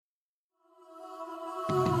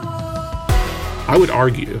I would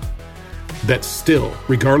argue that still,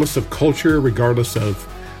 regardless of culture, regardless of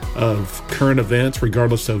current events,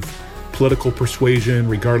 regardless of political persuasion,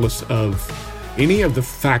 regardless of any of the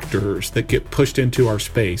factors that get pushed into our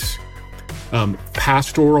space,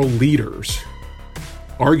 pastoral leaders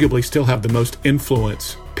arguably still have the most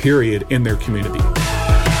influence, period, in their community.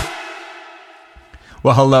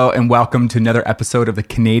 Well, hello and welcome to another episode of the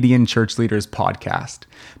Canadian Church Leaders Podcast.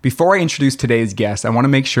 Before I introduce today's guest, I want to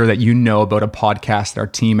make sure that you know about a podcast that our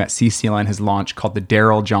team at CCLN has launched called the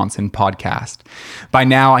Darrell Johnson Podcast. By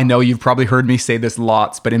now, I know you've probably heard me say this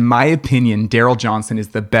lots, but in my opinion, Darrell Johnson is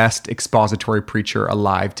the best expository preacher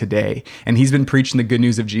alive today. And he's been preaching the good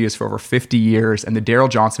news of Jesus for over 50 years, and the Darrell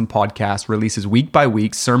Johnson Podcast releases week by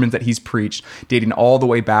week sermons that he's preached dating all the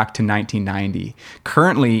way back to 1990.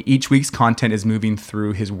 Currently, each week's content is moving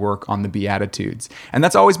through his work on the Beatitudes. And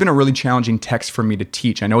that's always been a really challenging text for me to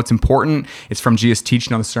teach. I know it's important. It's from Jesus'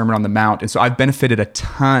 teaching on the Sermon on the Mount. And so I've benefited a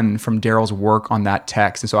ton from Darrell's work on that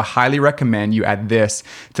text. And so I highly recommend you add this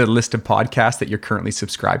to the list of podcasts that you're currently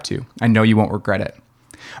subscribed to. I know you won't regret it.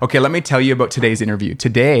 Okay, let me tell you about today's interview.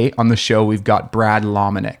 Today on the show, we've got Brad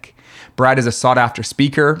Lomenick. Brad is a sought-after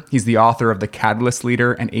speaker. He's the author of The Catalyst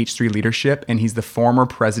Leader and H3 Leadership, and he's the former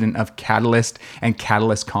president of Catalyst and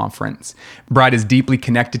Catalyst Conference. Brad is deeply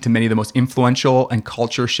connected to many of the most influential and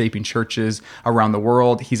culture-shaping churches around the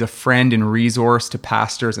world. He's a friend and resource to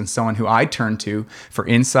pastors and someone who I turn to for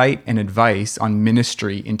insight and advice on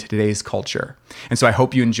ministry in today's culture. And so I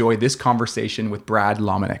hope you enjoy this conversation with Brad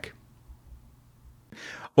Lomenick.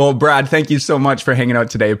 Well, Brad, thank you so much for hanging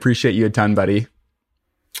out today. Appreciate you a ton, buddy.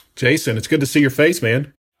 Jason, it's good to see your face,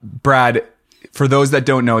 man. Brad, for those that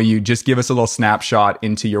don't know you, just give us a little snapshot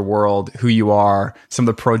into your world, who you are, some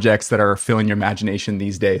of the projects that are filling your imagination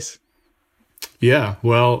these days. Yeah,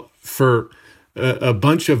 well, for a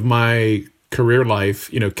bunch of my career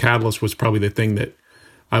life, Catalyst was probably the thing that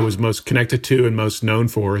I was most connected to and most known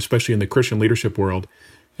for, especially in the Christian leadership world.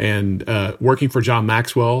 And working for John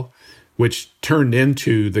Maxwell, which turned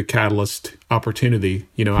into the Catalyst opportunity.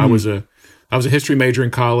 I was a history major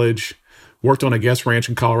in college, worked on a guest ranch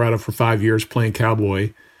in Colorado for 5 years playing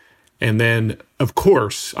cowboy. And then, of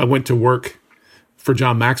course, I went to work for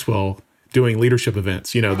John Maxwell doing leadership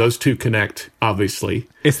events. Those two connect, obviously.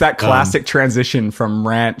 It's that classic transition from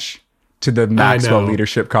ranch to the Maxwell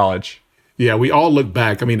Leadership College. Yeah, we all look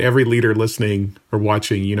back. I mean, every leader listening or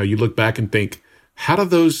watching, you look back and think, how do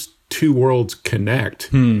those two worlds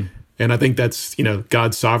connect? And I think that's,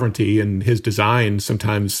 God's sovereignty and his design.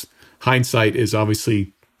 Sometimes hindsight is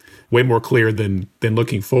obviously way more clear than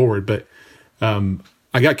looking forward. But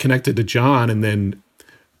I got connected to John, and then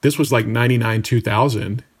this was like 99,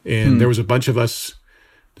 2000. And there was a bunch of us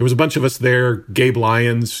there, Gabe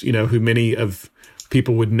Lyons, who many of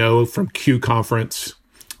people would know from Q Conference.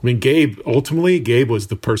 I mean, Gabe was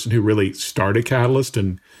the person who really started Catalyst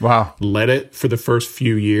and led it for the first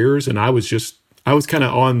few years. And I was kind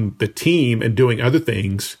of on the team and doing other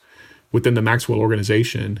things within the Maxwell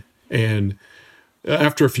organization. And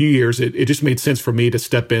after a few years, it just made sense for me to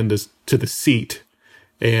step into the seat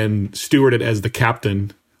and steward it as the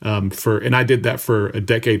captain and I did that for a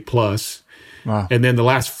decade plus. Wow. And then the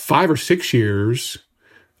last 5 or 6 years,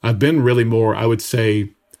 I've been really more, I would say,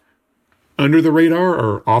 under the radar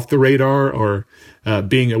or off the radar, or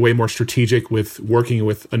being way more strategic with working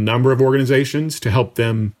with a number of organizations to help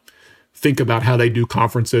them think about how they do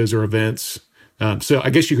conferences or events. So I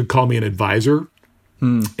guess you could call me an advisor.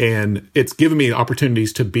 And it's given me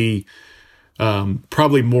opportunities to be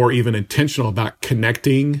probably more even intentional about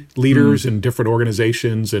connecting leaders in different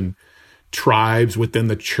organizations and tribes within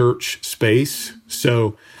the church space.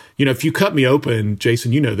 So, if you cut me open,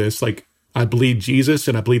 Jason, you know this, like I bleed Jesus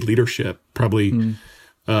and I bleed leadership, probably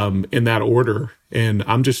in that order. And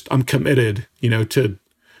I'm committed, to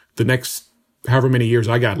the next however many years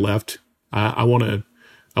I got left. I want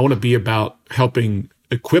to be about helping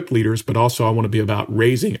equip leaders, but also I want to be about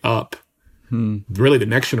raising up really the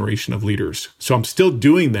next generation of leaders. So I'm still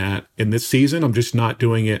doing that in this season. I'm just not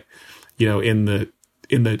doing it, in the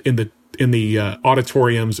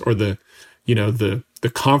auditoriums or the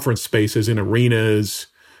conference spaces in arenas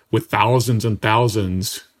with thousands and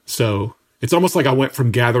thousands. So it's almost like I went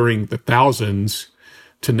from gathering the thousands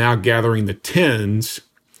to now gathering the tens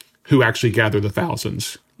who actually gather the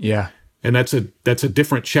thousands. Yeah. And that's a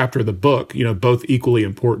different chapter of the book, both equally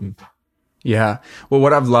important. Yeah. Well,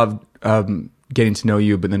 what I've loved getting to know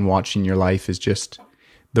you, but then watching your life is just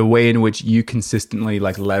the way in which you consistently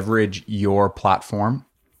leverage your platform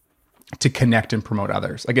to connect and promote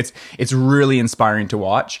others. It's really inspiring to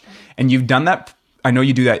watch. And you've done that. I know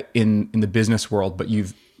you do that in the business world, but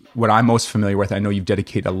you've what I'm most familiar with, I know you've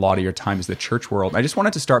dedicated a lot of your time is the church world. I just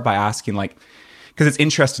wanted to start by asking, like, because it's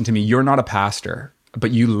interesting to me, you're not a pastor,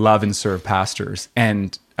 but you love and serve pastors.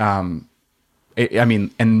 And and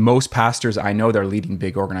most pastors I know, they're leading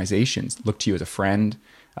big organizations, look to you as a friend,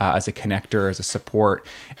 as a connector, as a support.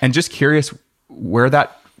 And just curious where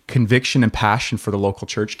that conviction and passion for the local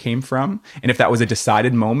church came from, and if that was a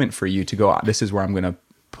decided moment for you to go, this is where I'm going to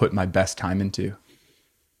put my best time into.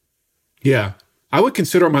 Yeah, I would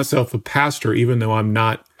consider myself a pastor, even though I'm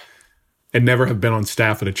not and never have been on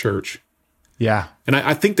staff at a church. Yeah. And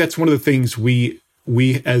I think that's one of the things we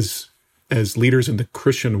as leaders in the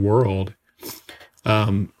Christian world,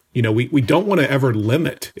 we don't want to ever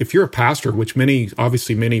limit. If you're a pastor, which many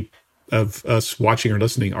of us watching or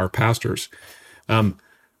listening are pastors,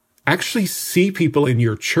 actually see people in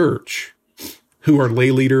your church who are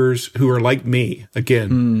lay leaders, who are like me,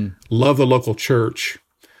 again, love the local church,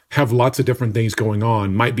 have lots of different things going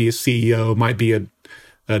on, might be a CEO, might be an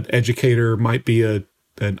educator, might be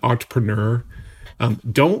an entrepreneur.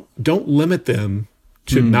 Don't limit them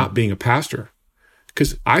to not being a pastor.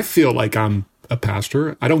 Because I feel like I'm a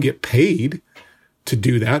pastor. I don't get paid to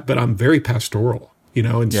do that, but I'm very pastoral,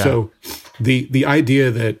 And so the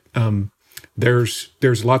idea that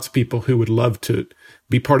there's lots of people who would love to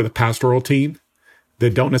be part of the pastoral team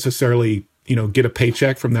that don't necessarily, get a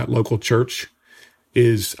paycheck from that local church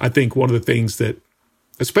is, I think, one of the things that,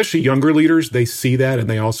 especially younger leaders, they see that and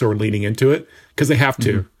they also are leaning into it because they have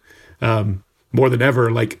to. More than ever,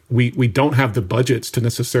 like we don't have the budgets to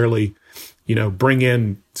necessarily, bring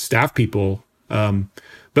in staff people.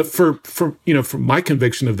 But for my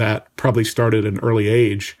conviction of that probably started at an early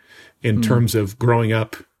age in terms of growing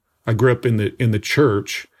up. I grew up in the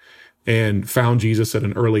church and found Jesus at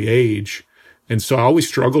an early age. And so I always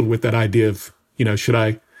struggled with that idea of, should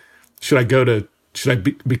I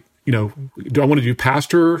be do I want to do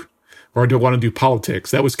pastor or do I want to do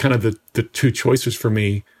politics? That was kind of the two choices for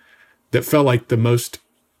me that felt like the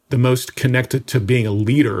most connected to being a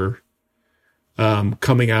leader,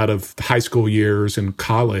 coming out of high school years and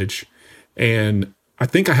college. And I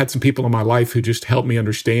think I had some people in my life who just helped me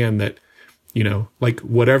understand that, like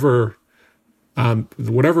whatever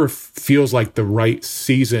feels like the right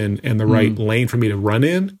season and the right lane for me to run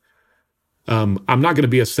in, I'm not going to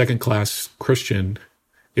be a second-class Christian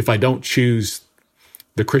if I don't choose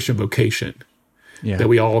the Christian vocation. Yeah. That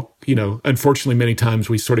we all, unfortunately, many times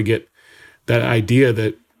we sort of get that idea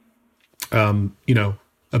that,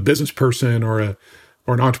 a business person or an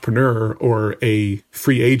entrepreneur or a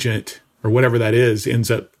free agent or whatever that is ends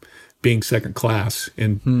up being second class.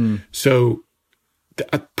 And so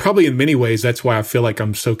probably in many ways, that's why I feel like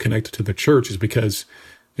I'm so connected to the church, is because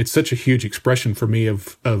it's such a huge expression for me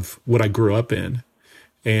of what I grew up in.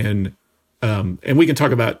 And we can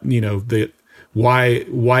talk about,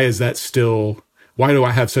 why is that still, why do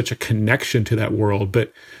I have such a connection to that world?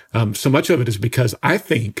 But so much of it is because I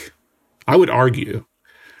would argue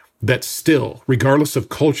that still, regardless of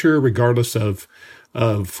culture, regardless of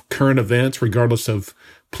current events, regardless of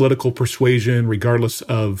political persuasion, regardless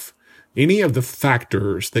of any of the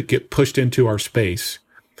factors that get pushed into our space,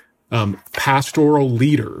 pastoral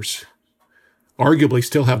leaders arguably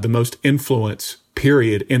still have the most influence,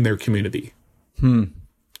 period, in their community.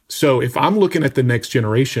 So if I'm looking at the next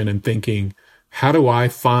generation and thinking, how do I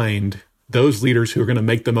find those leaders who are going to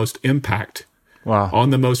make the most impact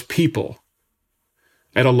on the most people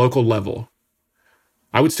at a local level?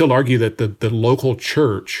 I would still argue that the local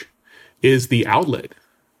church is the outlet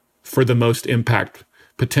for the most impact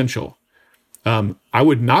potential. I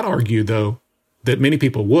would not argue, though, that many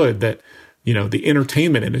people would, that, the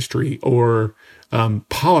entertainment industry or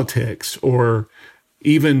politics or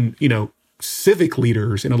even, civic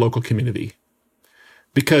leaders in a local community.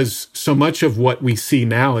 Because so much of what we see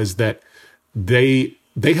now is that they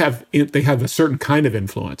have a certain kind of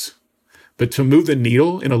influence. But to move the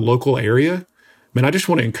needle in a local area, man, I just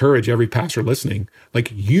want to encourage every pastor listening,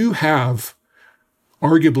 like, you have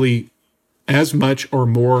arguably as much or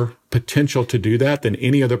more potential to do that than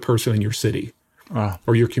any other person in your city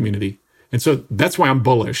or your community. And so that's why I'm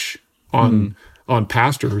bullish on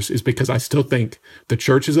pastors, is because I still think the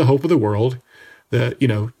church is the hope of the world, that,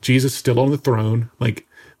 Jesus is still on the throne. Like,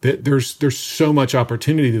 there's so much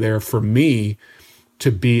opportunity there for me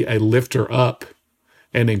to be a lifter up,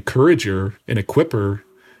 an encourager, an equipper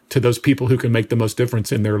to those people who can make the most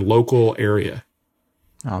difference in their local area.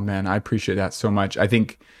 Oh man, I appreciate that so much. I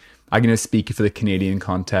think I'm going to speak for the Canadian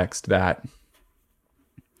context that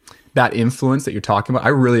influence that you're talking about, I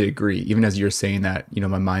really agree. Even as you're saying that,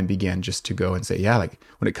 my mind began just to go and say, yeah, like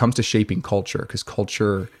when it comes to shaping culture, because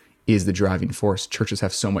culture is the driving force. Churches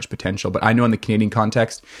have so much potential, but I know in the Canadian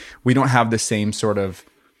context, we don't have the same sort of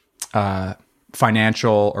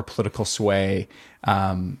financial or political sway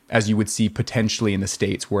as you would see potentially in the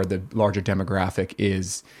States, where the larger demographic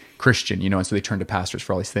is Christian, and so they turn to pastors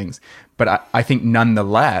for all these things. But I think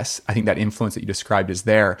nonetheless, I think that influence that you described is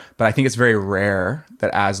there, but I think it's very rare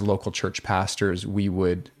that as local church pastors, we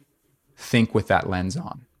would think with that lens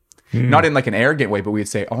on. Not in like an arrogant way, but we'd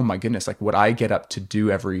say, oh my goodness, like what I get up to do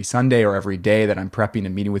every Sunday or every day that I'm prepping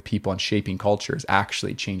and meeting with people and shaping culture is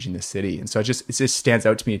actually changing the city. And so it just stands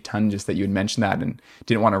out to me a ton just that you had mentioned that and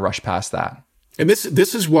didn't want to rush past that. And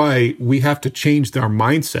this is why we have to change our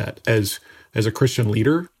mindset as a Christian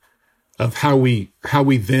leader of how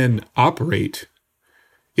we then operate.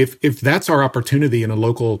 If that's our opportunity in a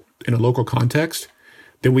local context,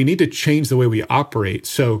 then we need to change the way we operate.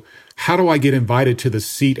 So how do I get invited to the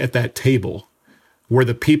seat at that table where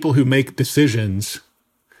the people who make decisions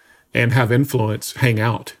and have influence hang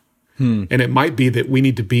out? And it might be that we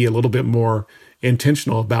need to be a little bit more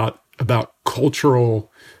intentional about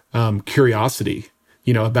cultural curiosity,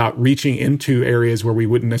 about reaching into areas where we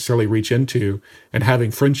wouldn't necessarily reach into and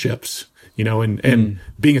having friendships, and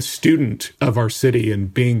being a student of our city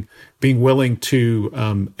and being willing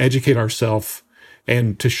to educate ourselves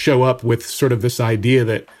and to show up with sort of this idea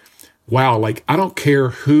that, wow, like I don't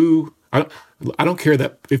care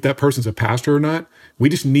that if that person's a pastor or not, we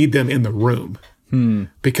just need them in the room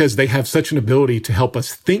because they have such an ability to help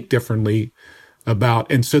us think differently about.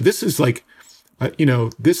 And so this is like,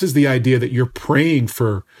 this is the idea that you're praying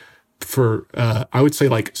for I would say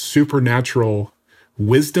like supernatural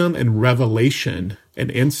wisdom and revelation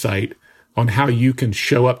and insight on how you can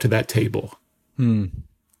show up to that table.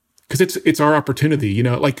 Because it's our opportunity,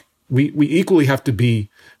 like we equally have to be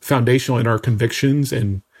foundational in our convictions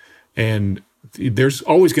and there's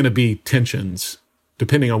always going to be tensions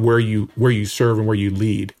depending on where you serve and where you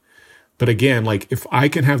lead. But again, like if I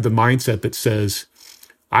can have the mindset that says,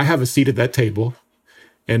 I have a seat at that table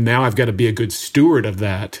and now I've got to be a good steward of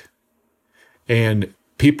that. And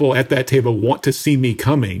people at that table want to see me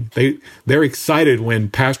coming. They're excited when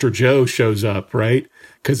Pastor Joe shows up, right?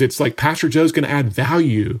 Because it's like Pastor Joe's going to add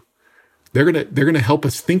value. They're gonna help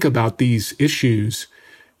us think about these issues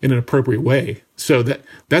in an appropriate way. So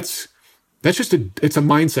that's just it's a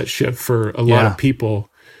mindset shift for a lot of people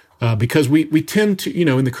because we tend to,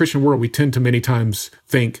 in the Christian world, we tend to many times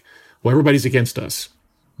think, well, everybody's against us,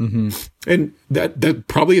 and that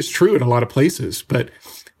probably is true in a lot of places. But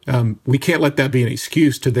we can't let that be an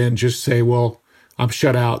excuse to then just say, well, I'm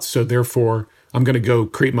shut out, so therefore I'm going to go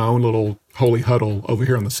create my own little holy huddle over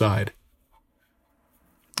here on the side.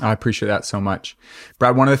 I appreciate that so much.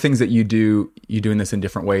 Brad, one of the things that you're doing this in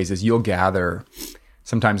different ways is you'll gather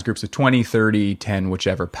sometimes groups of 20, 30, 10,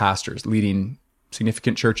 whichever pastors leading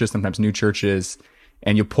significant churches, sometimes new churches,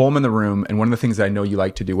 and you pull them in the room. And one of the things that I know you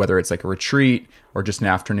like to do, whether it's like a retreat or just an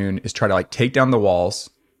afternoon, is try to like take down the walls,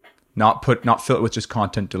 not fill it with just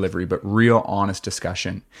content delivery, but real honest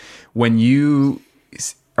discussion. When you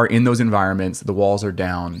are in those environments, the walls are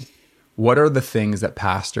down. What are the things that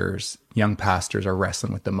young pastors are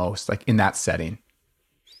wrestling with the most, like in that setting?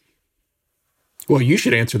 Well, you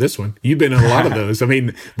should answer this one. You've been in a lot of those. I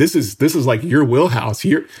mean, this is like your wheelhouse.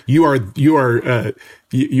 You're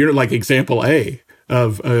like example A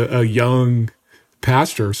of a young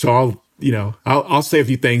pastor. So I'll say a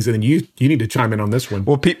few things, and then you need to chime in on this one.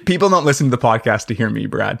 Well, people don't listen to the podcast to hear me,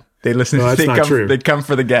 Brad. They listen. No, that's not true. They come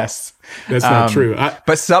for the guests. That's not true.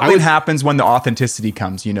 But something happens when the authenticity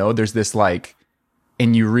comes. There's this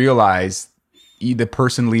and you realize the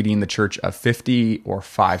person leading the church of 50 or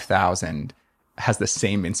 5,000 has the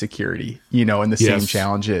same insecurity, and the same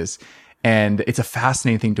challenges. And it's a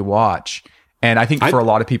fascinating thing to watch. And I think for a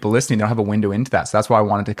lot of people listening, they don't have a window into that. So that's why I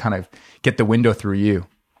wanted to kind of get the window through you.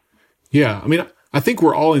 Yeah. I mean, I think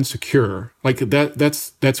we're all insecure. Like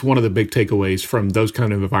that's one of the big takeaways from those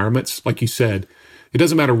kind of environments. Like you said, it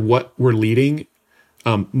doesn't matter what we're leading.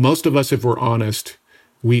 Most of us, if we're honest,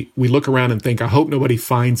 we look around and think, I hope nobody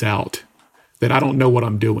finds out that I don't know what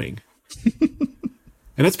I'm doing.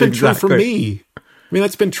 And that's been true for me. I mean,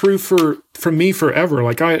 that's been true for me forever.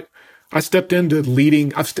 Like I stepped into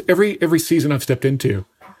leading. Every season I've stepped into,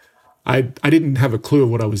 I didn't have a clue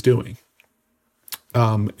of what I was doing.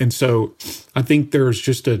 And so I think there's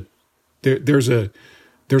just there's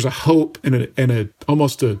a hope and a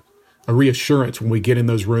almost a reassurance when we get in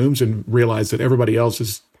those rooms and realize that everybody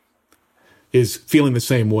else is feeling the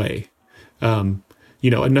same way.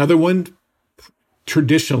 Another one,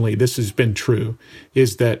 traditionally, this has been true,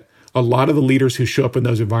 is that a lot of the leaders who show up in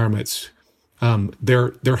those environments,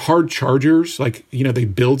 they're hard chargers. Like, they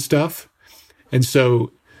build stuff. And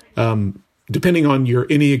so depending on your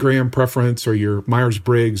Enneagram preference or your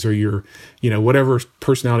Myers-Briggs or your, whatever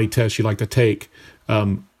personality test you like to take,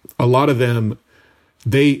 a lot of them,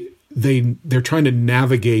 they're trying to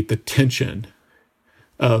navigate the tension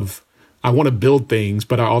of, I want to build things,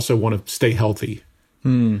 but I also want to stay healthy.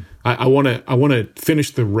 I want to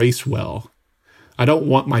finish the race well. I don't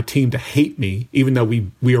want my team to hate me, even though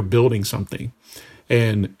we are building something.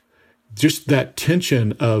 And just that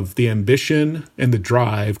tension of the ambition and the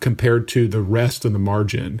drive compared to the rest and the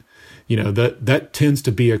margin, that tends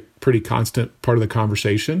to be a pretty constant part of the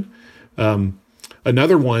conversation.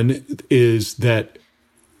 Another one is that,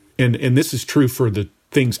 and this is true for the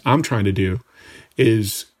things I'm trying to do,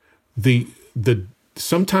 is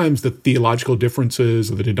sometimes the theological differences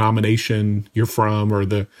of the denomination you're from or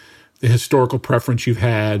the historical preference you've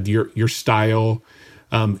had, your style,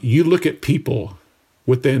 you look at people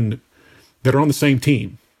that are on the same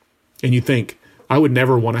team and you think, I would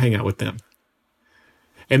never want to hang out with them.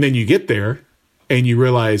 And then you get there and you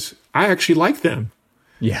realize, I actually like them.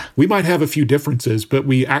 Yeah. We might have a few differences, but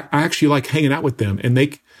I actually like hanging out with them. And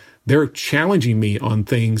they're challenging me on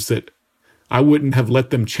things that I wouldn't have let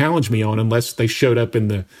them challenge me on unless they showed up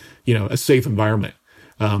in a safe environment.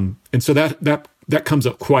 And so that comes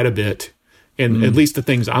up quite a bit. And at least the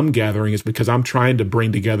things I'm gathering is because I'm trying to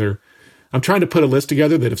put a list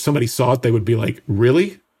together that if somebody saw it, they would be like,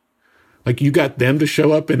 really? Like, you got them to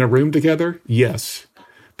show up in a room together? Yes.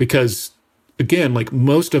 Because again, like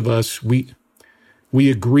most of us, we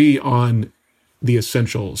agree on the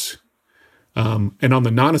essentials. And on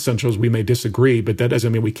the non-essentials, we may disagree, but that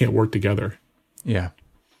doesn't mean we can't work together. Yeah.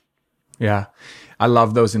 Yeah. I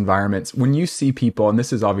love those environments. When you see people, and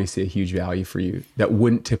this is obviously a huge value for you, that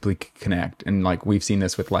wouldn't typically connect. And like, we've seen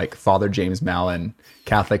this with like Father James Mallon,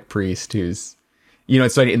 Catholic priest, who's,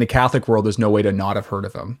 it's like in the Catholic world, there's no way to not have heard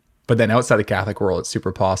of him. But then outside the Catholic world, it's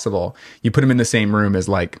super possible. You put him in the same room as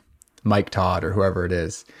like Mike Todd or whoever it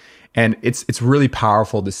is. And it's really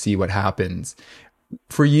powerful to see what happens.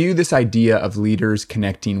 For you, this idea of leaders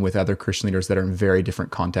connecting with other Christian leaders that are in very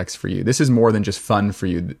different contexts for you, this is more than just fun for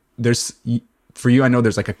you. For you, I know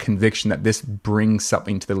there's like a conviction that this brings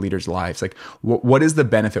something to the leaders' lives. Like, what is the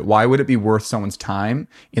benefit? Why would it be worth someone's time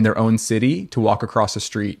in their own city to walk across the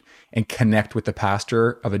street and connect with the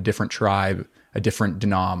pastor of a different tribe, a different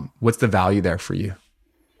denom? What's the value there for you?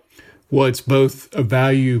 Well, it's both a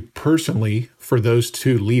value personally for those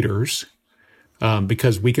two leaders,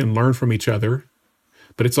 because we can learn from each other,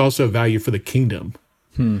 but it's also a value for the kingdom.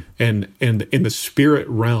 And in the spirit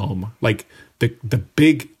realm, like the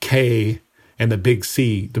big K and the big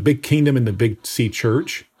C, the big kingdom and the big C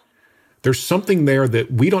church, there's something there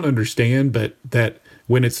that we don't understand, but that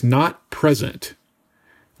when it's not present,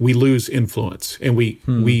 we lose influence and we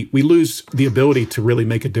lose the ability to really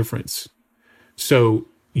make a difference. So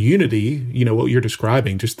unity, what you're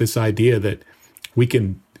describing, just this idea that we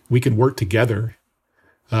can work together.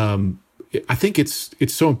 I think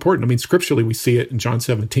it's so important. I mean, scripturally, we see it in John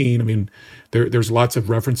 17. I mean, there's lots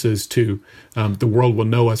of references to the world will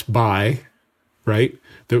know us by, right?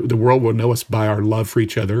 The world will know us by our love for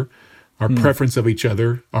each other, our preference of each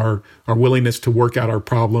other, our willingness to work out our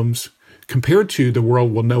problems, compared to the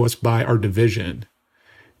world will know us by our division.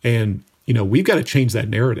 And, we've got to change that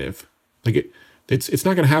narrative. Like it's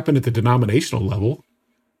not going to happen at the denominational level.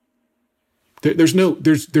 There's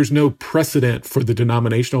no precedent for the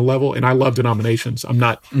denominational level, and I love denominations. I'm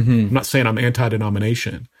not saying I'm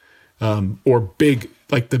anti-denomination or big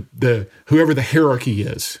like the whoever the hierarchy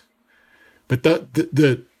is, but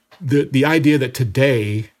the idea that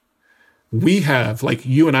today we have, like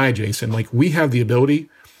you and I, Jason, like we have the ability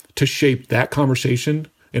to shape that conversation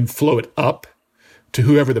and flow it up to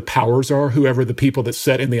whoever the powers are, whoever the people that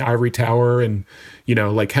sit in the ivory tower and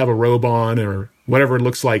like have a robe on or whatever it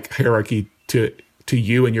looks like hierarchy to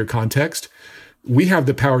you in your context, we have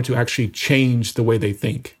the power to actually change the way they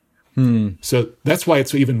think. So that's why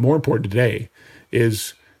it's even more important today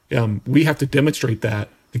is we have to demonstrate that,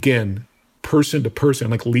 again, person to person,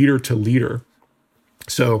 like leader to leader.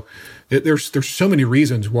 So there's so many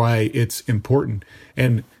reasons why it's important.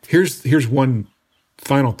 And here's one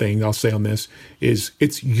final thing I'll say on this is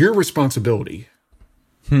it's your responsibility,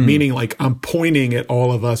 meaning like I'm pointing at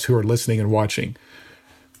all of us who are listening and watching.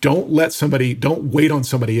 Don't wait on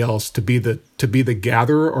somebody else to be the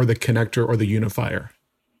gatherer or the connector or the unifier.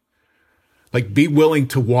 Like be willing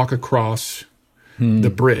to walk across the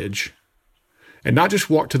bridge and not just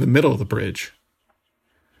walk to the middle of the bridge.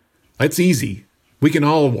 That's easy. We can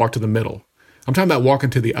all walk to the middle. I'm talking about walking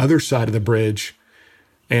to the other side of the bridge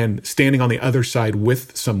and standing on the other side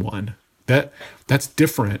with someone. That's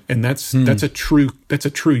different. And that's a true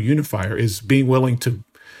unifier, is being willing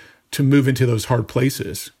to move into those hard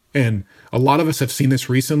places. And a lot of us have seen this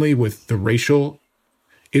recently with the racial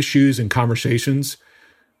issues and conversations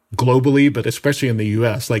globally, but especially in the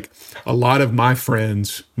US. Like a lot of my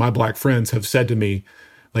friends, my Black friends have said to me,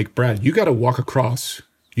 like, Brad, you got to walk across,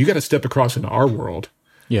 you got to step across into our world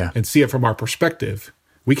and see it from our perspective.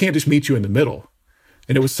 We can't just meet you in the middle.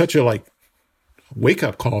 And it was such a like wake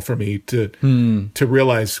up call for me to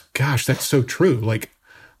realize, gosh, that's so true. Like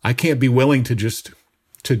I can't be willing to just,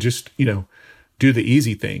 you know, do the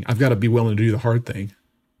easy thing. I've got to be willing to do the hard thing.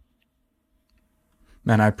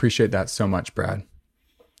 Man, I appreciate that so much, Brad.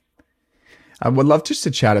 I would love just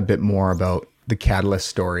to chat a bit more about the Catalyst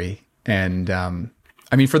story. And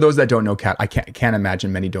I mean, for those that don't know, I can't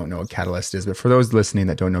imagine many don't know what Catalyst is, but for those listening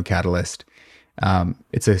that don't know Catalyst,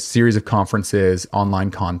 it's a series of conferences, online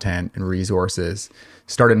content, and resources.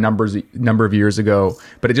 Started a number of years ago,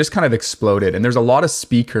 but it just kind of exploded. And there's a lot of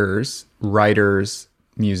speakers, writers,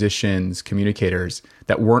 musicians, communicators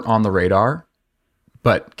that weren't on the radar,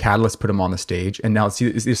 but Catalyst put them on the stage. And now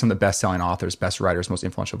these are some of the best-selling authors, best writers, most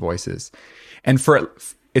influential voices. And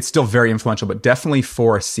it's still very influential, but definitely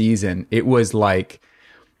for a season, it was like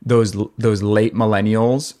those late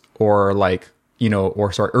millennials or like, you know,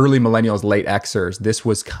 early millennials, late Xers. This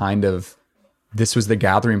was the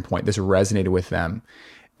gathering point. This resonated with them.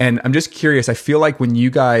 And I'm just curious, I feel like when you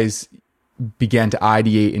guys began to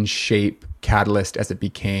ideate and shape Catalyst as it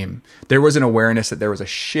became, there was an awareness that there was a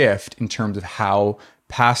shift in terms of how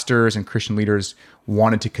pastors and Christian leaders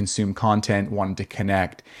wanted to consume content, wanted to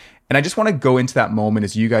connect. And I just want to go into that moment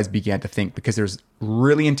as you guys began to think, because there's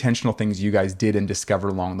really intentional things you guys did and discovered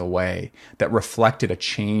along the way that reflected a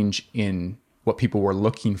change in what people were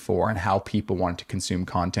looking for and how people wanted to consume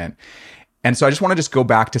content. And so I just want to just go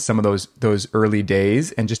back to some of those early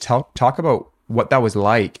days and just talk about what that was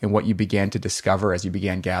like and what you began to discover as you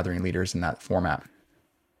began gathering leaders in that format.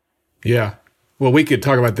 Yeah. Well, we could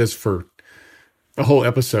talk about this for a whole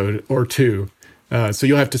episode or two. So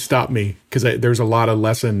you'll have to stop me because there's a lot of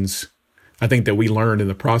lessons I think that we learned in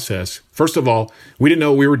the process. First of all, we didn't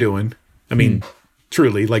know what we were doing. I mean,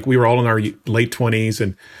 truly, like we were all in our late 20s.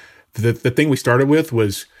 And the thing we started with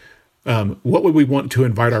was, what would we want to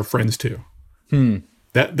invite our friends to?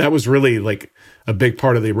 That was really like a big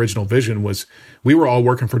part of the original vision. Was we were all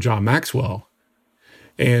working for John Maxwell,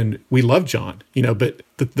 and we loved John, you know, but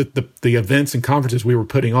the events and conferences we were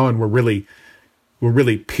putting on were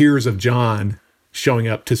really peers of John showing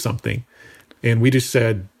up to something. And we just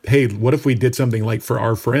said, hey, what if we did something like for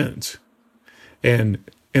our friends? And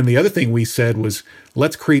the other thing we said was,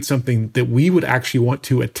 let's create something that we would actually want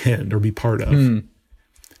to attend or be part of.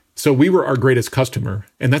 So we were our greatest customer.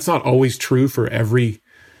 And that's not always true for every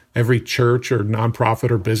church or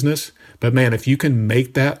nonprofit or business. But man, if you can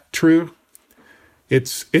make that true,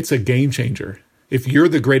 it's a game changer. If you're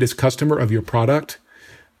the greatest customer of your product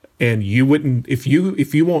and you wouldn't, if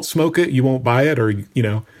you won't smoke it, you won't buy it, or, you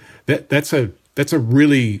know, that's a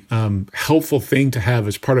really helpful thing to have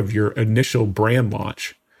as part of your initial brand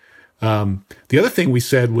launch. The other thing we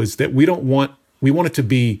said was that we want it to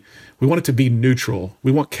be neutral.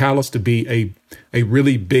 We want Catalyst to be a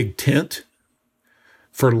really big tent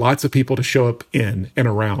for lots of people to show up in and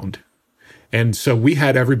around. And so we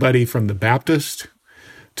had everybody from the Baptist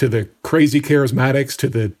to the crazy charismatics to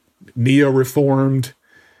the neo-reformed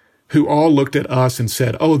who all looked at us and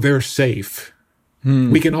said, oh, they're safe.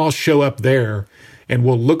 We can all show up there and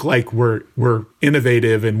we'll look like we're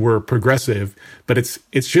innovative and we're progressive, but it's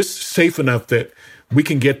just safe enough that we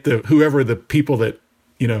can get whoever the people that,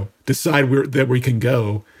 you know, decide that we can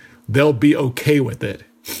go, they'll be okay with it.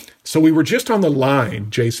 So we were just on the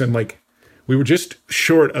line, Jason, like we were just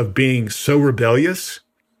short of being so rebellious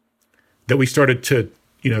that we started to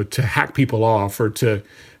hack people off or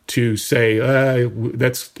to say, they're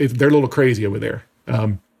a little crazy over there.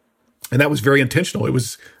 And that was very intentional. It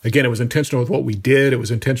was intentional with what we did. It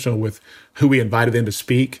was intentional with who we invited in to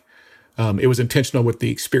speak. It was intentional with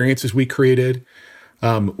the experiences we created.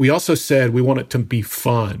 We also said we want it to be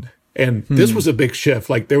fun. And this was a big shift.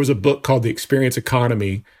 Like there was a book called The Experience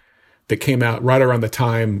Economy that came out right around the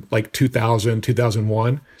time, like 2000,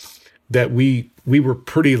 2001, that we were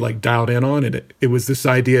pretty like dialed in on. And it was this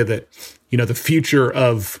idea that, you know, the future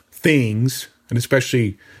of things, and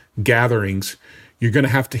especially gatherings, you're going to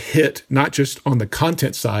have to hit not just on the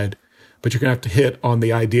content side, but you're going to have to hit on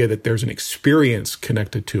the idea that there's an experience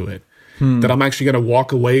connected to it, that I'm actually going to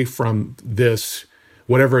walk away from this,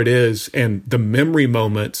 whatever it is, and the memory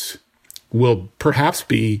moments will perhaps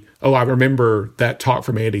be, oh, I remember that talk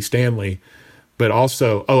from Andy Stanley, but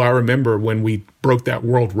also, oh, I remember when we broke that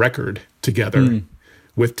world record together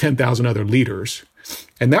with 10,000 other leaders.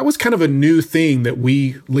 And that was kind of a new thing that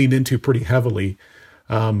we leaned into pretty heavily.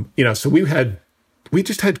 So we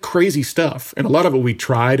just had crazy stuff, and a lot of it we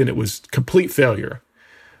tried and it was complete failure.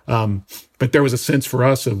 But there was a sense for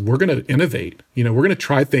us of, we're going to innovate, we're going to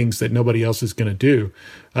try things that nobody else is going to do.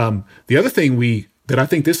 The other thing that I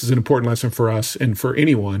think this is an important lesson for us and for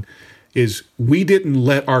anyone is we didn't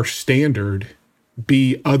let our standard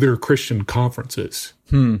be other Christian conferences.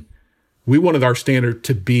 We wanted our standard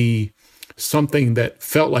to be something that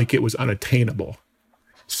felt like it was unattainable.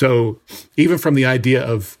 So even from the idea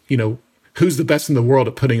of, who's the best in the world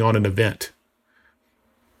at putting on an event?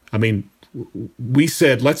 I mean, we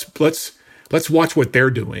said, let's watch what they're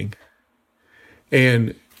doing.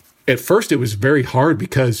 And at first it was very hard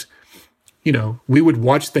because, we would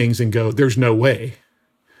watch things and go, there's no way.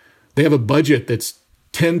 They have a budget that's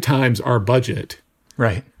 10 times our budget.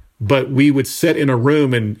 Right. But we would sit in a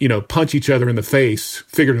room and, punch each other in the face,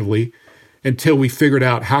 figuratively, until we figured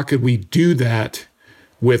out how could we do that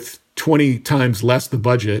with 20 times less the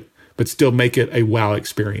budget, but still make it a wow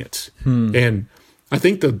experience. And I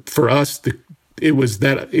think for us, it was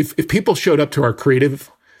that if people showed up to our creative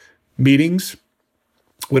meetings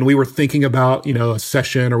when we were thinking about, a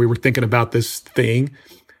session, or we were thinking about this thing,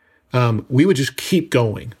 we would just keep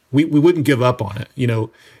going. We wouldn't give up on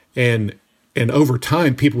it, and over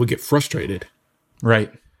time people would get frustrated.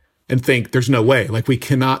 Right. And think there's no way, like we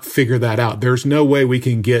cannot figure that out. There's no way we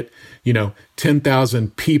can get,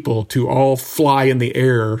 10,000 people to all fly in the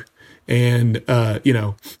air and,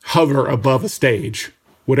 hover above a stage,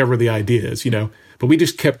 whatever the idea is, but we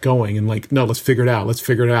just kept going and like, no, let's figure it out. Let's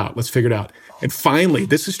figure it out. Let's figure it out. And finally,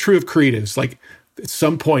 this is true of creatives. Like at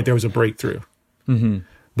some point there was a breakthrough,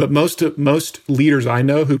 but most leaders I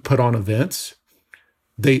know who put on events,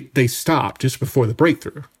 they stop just before the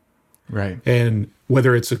breakthrough. Right. And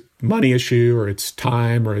whether it's a money issue or it's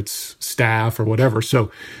time or it's staff or whatever.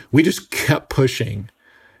 So we just kept pushing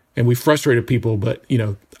and we frustrated people. But,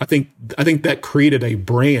 I think that created a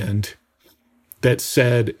brand that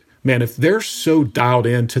said, man, if they're so dialed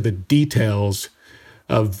into the details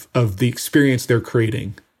of the experience they're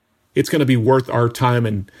creating, it's going to be worth our time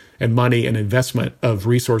and money and investment of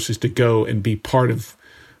resources to go and be part of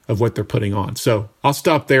what they're putting on. So I'll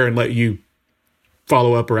stop there and let you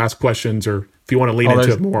follow up or ask questions, or if you want to lean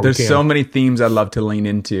into it more. There's so many themes I'd love to lean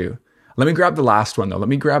into. Let me grab the last one though. Let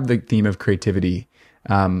me grab the theme of creativity.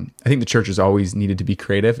 I think the church has always needed to be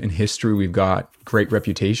creative. In history, we've got great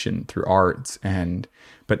reputation through arts,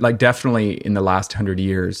 but like definitely in the last 100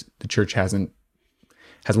 years, the church has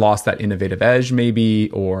lost that innovative edge maybe,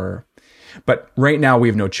 but right now we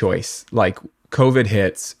have no choice. Like COVID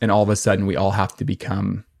hits and all of a sudden we all have to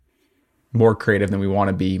become more creative than we want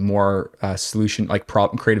to be, more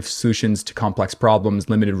creative solutions to complex problems,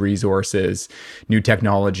 limited resources, new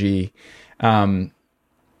technology.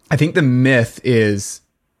 I think the myth is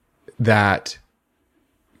that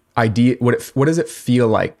idea. What does it feel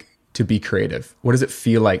like to be creative? What does it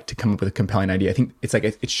feel like to come up with a compelling idea? I think it's like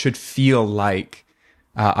it should feel like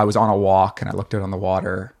I was on a walk and I looked out on the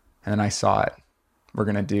water and then I saw it. We're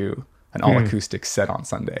gonna do an all acoustic set on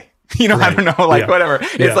Sunday. Right. I don't know, whatever.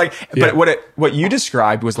 Yeah. It's like, but what you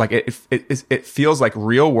described was like, it feels like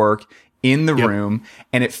real work in the room,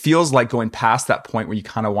 and it feels like going past that point where you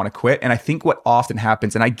kind of want to quit. And I think what often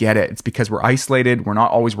happens, and I get it, it's because we're isolated, we're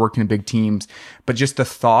not always working in big teams, but just the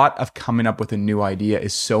thought of coming up with a new idea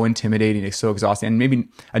is so intimidating, it's so exhausting. And maybe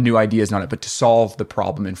a new idea is not it, but to solve the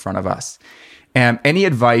problem in front of us. Any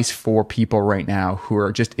advice for people right now who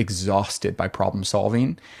are just exhausted by problem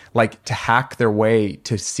solving, like to hack their way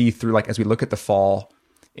to see through, like as we look at the fall,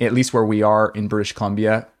 at least where we are in British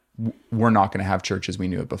Columbia, we're not going to have church as we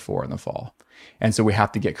knew it before in the fall. And so we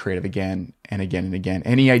have to get creative again and again and again.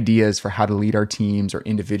 Any ideas for how to lead our teams or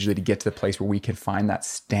individually to get to the place where we can find that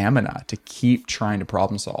stamina to keep trying to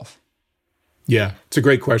problem solve? Yeah, it's a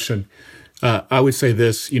great question. I would say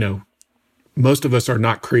this, most of us are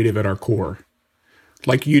not creative at our core.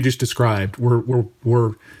 Like you just described, we're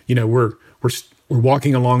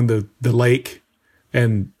walking along the lake,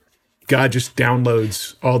 and God just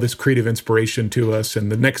downloads all this creative inspiration to us,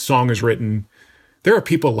 and the next song is written. There are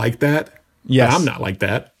people like that. Yes, I'm not like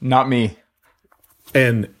that. Not me.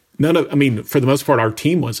 And for the most part, our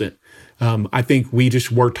team wasn't. I think we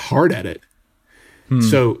just worked hard at it.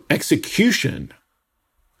 So execution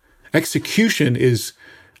is,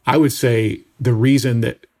 I would say, the reason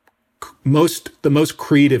that the most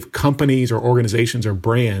creative companies or organizations or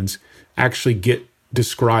brands actually get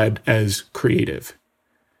described as creative,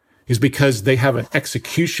 is because they have an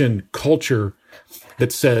execution culture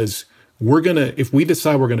that says if we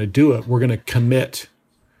decide we're going to do it, we're going to commit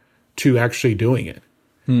to actually doing it.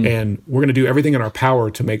 And we're going to do everything in our power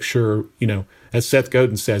to make sure, as Seth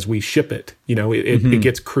Godin says, we ship it. It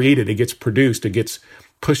gets created, it gets produced, it gets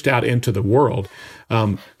pushed out into the world.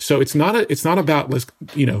 So it's not about,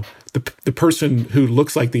 the person who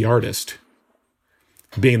looks like the artist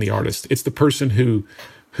being the artist. It's the person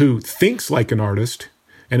who thinks like an artist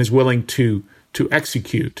and is willing to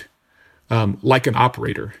execute like an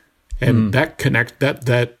operator. And that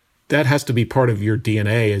has to be part of your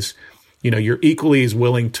DNA is, you're equally as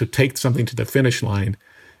willing to take something to the finish line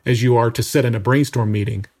as you are to sit in a brainstorm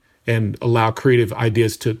meeting and allow creative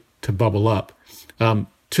ideas to bubble up.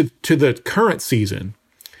 To the current season,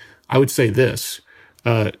 I would say this,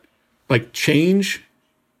 change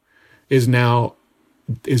is now,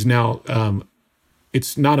 it's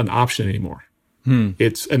not an option anymore.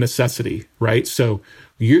 It's a necessity, right? So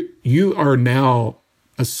you are now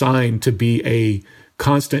assigned to be a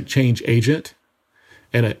constant change agent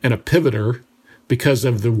and a pivoter because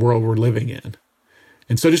of the world we're living in.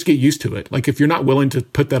 And so just get used to it. Like if you're not willing to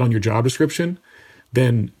put that on your job description,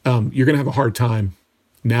 then you're going to have a hard time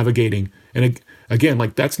navigating. And again,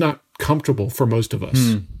 that's not comfortable for most of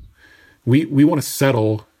us. We want to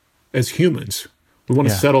settle as humans. We want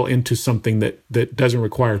to settle into something that doesn't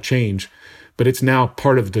require change, but it's now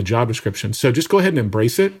part of the job description. So just go ahead and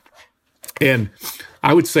embrace it. And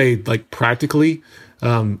I would say, practically,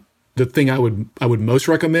 the thing I would most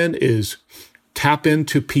recommend is tap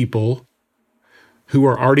into people who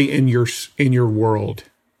are already in your world.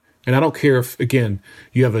 And I don't care if, again,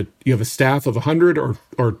 you have a staff of 100 or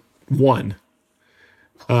 1,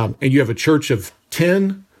 and you have a church of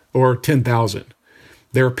 10 or 10,000.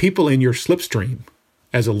 There are people in your slipstream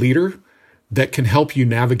as a leader that can help you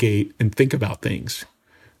navigate and think about things.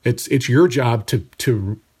 It's your job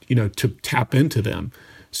to tap into them.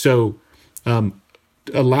 So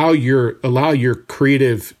allow your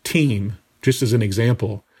creative team, just as an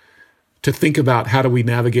example, to think about how do we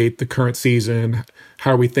navigate the current season?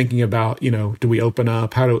 How are we thinking about, do we open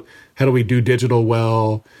up? How do we do digital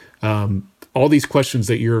well? All these questions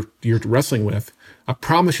that you're wrestling with. I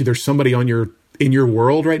promise you there's somebody in your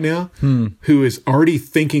world right now who is already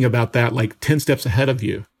thinking about that 10 steps ahead of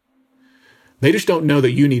you. They just don't know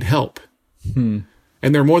that you need help. And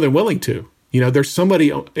they're more than willing to. There's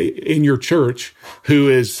somebody in your church who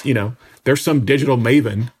is, there's some digital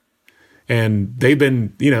maven, and they've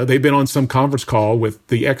been on some conference call with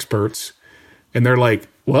the experts, and they're like,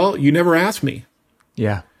 well, you never asked me.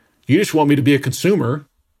 Yeah. You just want me to be a consumer.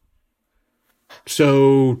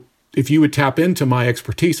 So if you would tap into my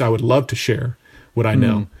expertise, I would love to share what I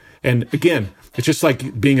know. And again, it's just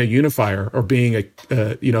like being a unifier or being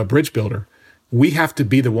a bridge builder. We have to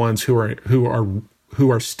be the ones who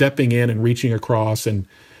are stepping in and reaching across and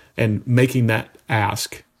making that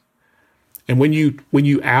ask. And when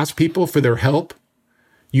you ask people for their help,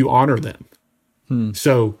 you honor them.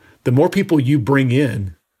 So the more people you bring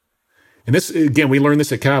in, and this, again, we learned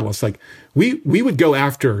this at Catalyst, we would go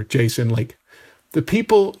after, Jason, the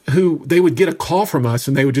people who they would get a call from us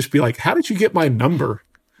and they would just be like, how did you get my number?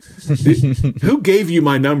 Who gave you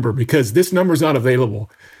my number? Because this number's not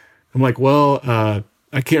available. I'm like, well,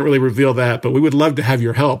 I can't really reveal that, but we would love to have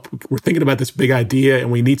your help. We're thinking about this big idea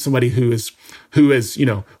and we need somebody who has,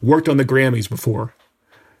 worked on the Grammys before.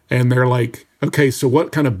 And they're like, okay, so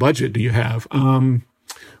what kind of budget do you have?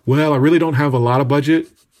 Well, I really don't have a lot of budget,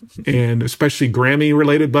 and especially Grammy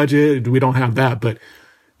related budget. We don't have that, but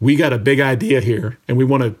we got a big idea here and we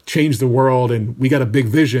want to change the world and we got a big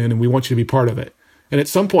vision and we want you to be part of it. And at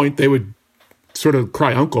some point they would sort of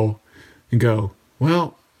cry uncle and go,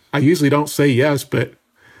 well, I usually don't say yes, but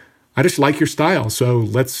I just like your style. So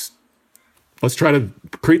let's try to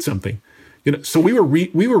create something. So we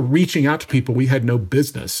were reaching out to people we had no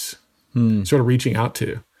business sort of reaching out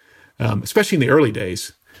to, especially in the early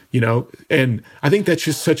days, and I think that's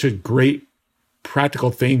just such a great practical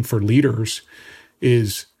thing for leaders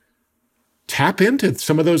is tap into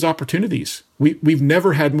some of those opportunities. We've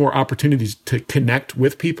never had more opportunities to connect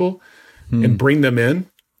with people and bring them in.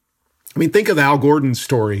 I mean, think of Al Gordon's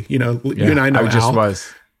story. You and I know Al.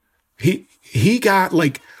 He got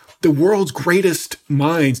the world's greatest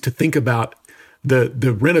minds to think about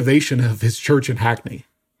the renovation of his church in Hackney.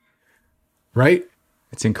 Right?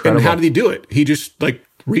 It's incredible. And how did he do it? He just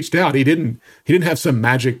reached out. He didn't have some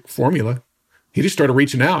magic formula. He just started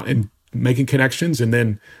reaching out and making connections, and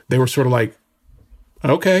then they were sort of like,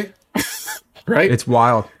 okay. Right? It's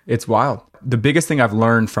wild. It's wild. The biggest thing I've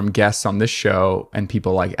learned from guests on this show and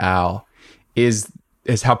people like Al is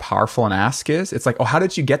how powerful an ask is. It's like, oh, how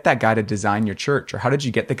did you get that guy to design your church? Or how did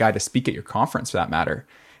you get the guy to speak at your conference, for that matter?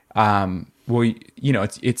 Well,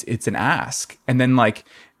 it's an ask. And then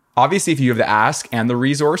obviously if you have the ask and the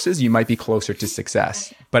resources, you might be closer to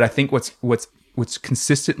success. But I think what's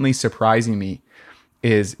consistently surprising me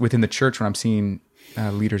is within the church when I'm seeing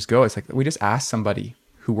leaders go, it's like we just ask somebody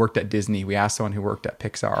who worked at Disney, we ask someone who worked at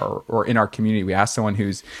Pixar, or in our community, we ask someone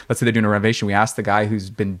who's, let's say they're doing a renovation, we ask the guy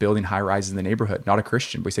who's been building high rises in the neighborhood, not a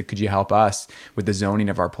Christian, but we said, could you help us with the zoning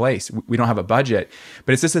of our place? We don't have a budget,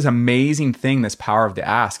 but it's just this amazing thing, this power of the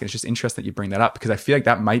ask. And it's just interesting that you bring that up, because I feel like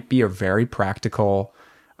that might be a very practical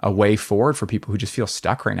way forward for people who just feel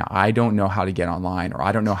stuck right now. I don't know how to get online, or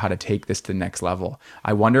I don't know how to take this to the next level.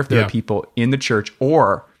 I wonder if there are people in the church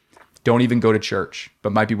or don't even go to church,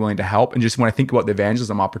 but might be willing to help. And just when I think about the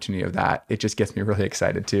evangelism opportunity of that, it just gets me really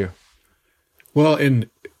excited too. Well, and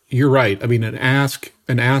you're right. I mean, an ask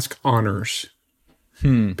honors.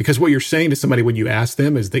 Because what you're saying to somebody when you ask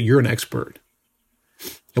them is that you're an expert.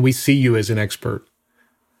 And we see you as an expert.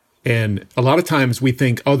 And a lot of times we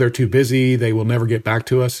think, oh, they're too busy, they will never get back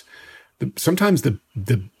to us. Sometimes the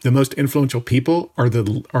most influential people are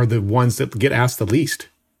the ones that get asked the least.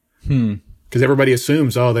 Because everybody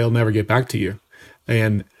assumes, oh, they'll never get back to you.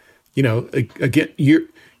 And, again,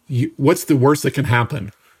 what's the worst that can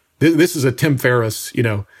happen? This is a Tim Ferriss,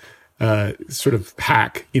 sort of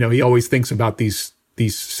hack. He always thinks about these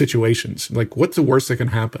situations. Like, what's the worst that can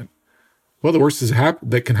happen? Well, the worst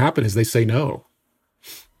that can happen is they say no.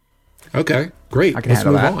 Okay, great. Let's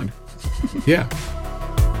move on. Yeah.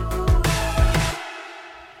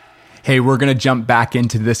 Hey, we're going to jump back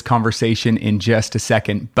into this conversation in just a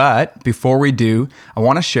second. But before we do, I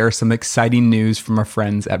want to share some exciting news from our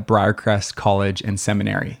friends at Briarcrest College and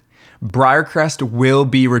Seminary. Briarcrest will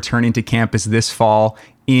be returning to campus this fall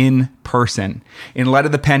in person. In light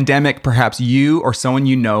of the pandemic, perhaps you or someone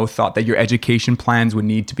you know thought that your education plans would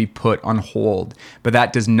need to be put on hold, but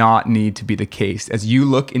that does not need to be the case. As you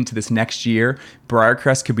look into this next year,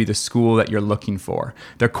 Briarcrest could be the school that you're looking for.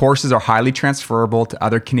 Their courses are highly transferable to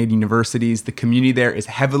other Canadian universities. The community there is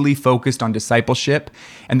heavily focused on discipleship,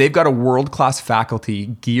 and they've got a world-class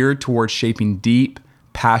faculty geared towards shaping deep,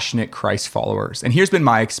 passionate Christ followers. And here's been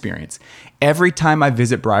my experience. Every time I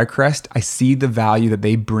visit Briarcrest, I see the value that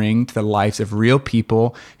they bring to the lives of real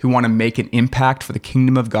people who want to make an impact for the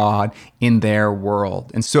kingdom of God in their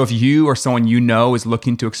world. And so if you or someone you know is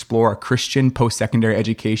looking to explore a Christian post-secondary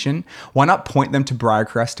education, why not point them to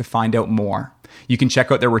Briarcrest to find out more? You can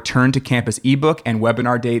check out their return to campus ebook and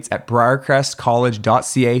webinar dates at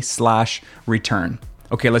briarcrestcollege.ca/return.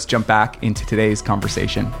 Okay, let's jump back into today's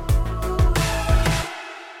conversation.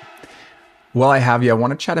 While I have you, I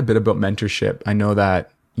want to chat a bit about mentorship. I know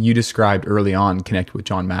that you described early on Connect with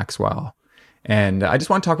John Maxwell. And I just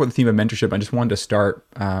want to talk about the theme of mentorship. I just wanted to start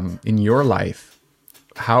in your life.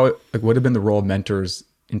 What have been the role of mentors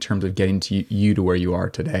in terms of getting you to where you are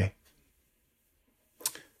today?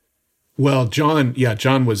 Well, John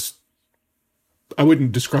was, I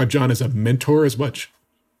wouldn't describe John as a mentor as much.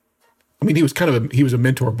 I mean, he was a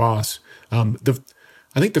mentor boss. I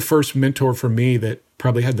think the first mentor for me that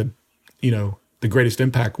probably had the greatest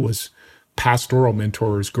impact was pastoral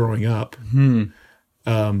mentors growing up,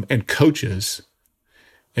 and coaches.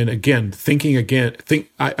 And again,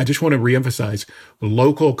 I just want to reemphasize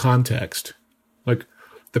local context. Like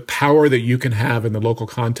the power that you can have in the local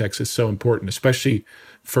context is so important, especially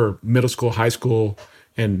for middle school, high school,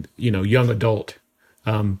 and, young adult.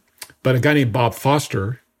 But a guy named Bob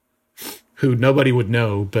Foster, who nobody would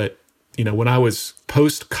know, but, when I was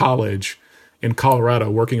post-college in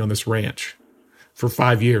Colorado working on this ranch for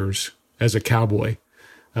 5 years as a cowboy.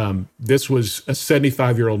 This was a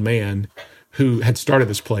 75-year-old man who had started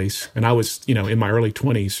this place, and I was, in my early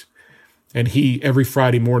 20s. And he, every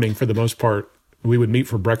Friday morning, for the most part, we would meet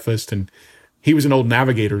for breakfast, and he was an old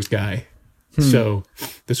Navigators guy. So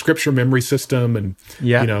the scripture memory system, and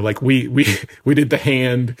like we did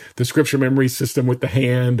the scripture memory system with the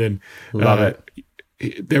hand, and love it.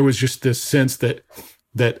 There was just this sense that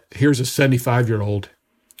here's a 75-year-old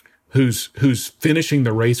who's finishing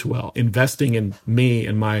the race well, investing in me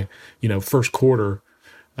in my, first quarter.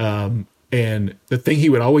 And the thing he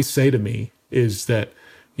would always say to me is that,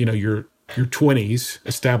 your 20s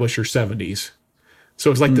establish your 70s.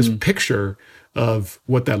 So it's like this picture of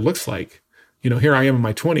what that looks like. Here I am in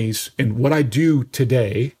my 20s, and what I do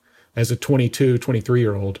today as a 22,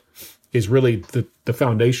 23-year-old is really the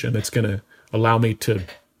foundation that's going to allow me to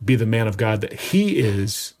be the man of God that he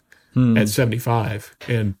is at 75.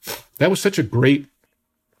 And that was such a great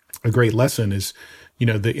lesson is,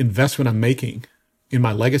 the investment I'm making in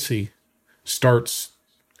my legacy starts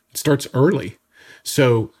early.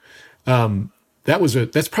 So,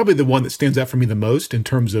 that's probably the one that stands out for me the most in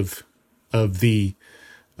terms of the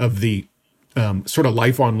sort of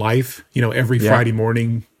life on life, every Friday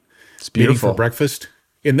morning, It's meeting beautiful. for breakfast.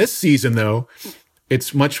 In this season, though,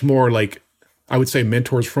 it's much more like, I would say,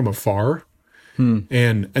 mentors from afar.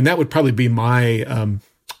 And that would probably be my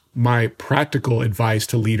my practical advice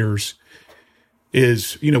to leaders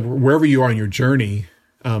is, wherever you are on your journey,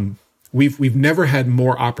 we've never had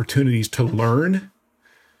more opportunities to learn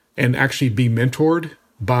and actually be mentored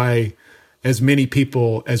by as many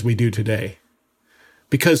people as we do today,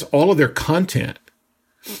 because all of their content,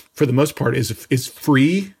 for the most part, is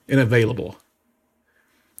free and available.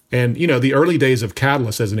 And, the early days of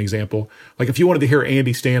Catalyst, as an example, like if you wanted to hear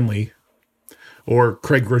Andy Stanley or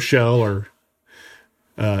Craig Groeschel or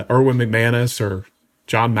Erwin McManus or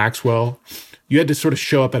John Maxwell, you had to sort of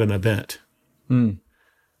show up at an event. And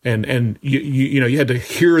you had to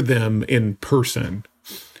hear them in person.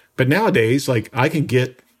 But nowadays, like, I can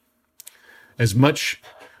get as much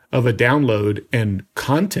of a download and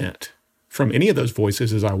content from any of those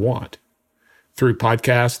voices as I want, through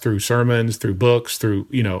podcasts, through sermons, through books, through,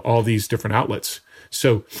 all these different outlets.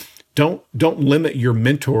 So don't limit your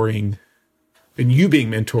mentoring and you being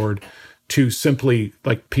mentored to simply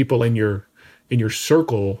like people in your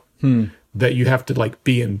circle that you have to like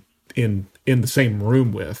be in the same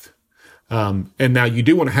room with. And now you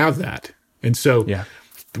do want to have that. And so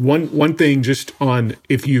one thing just on,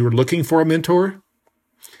 if you're looking for a mentor,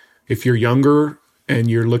 if you're younger and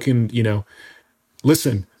you're looking,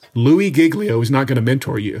 listen, Louis Giglio is not going to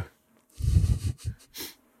mentor you.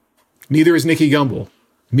 Neither is Nicky Gumbel.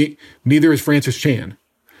 Neither is Francis Chan.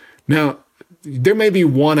 Now, there may be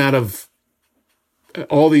one out of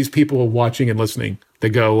all these people watching and listening that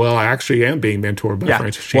go, well, I actually am being mentored by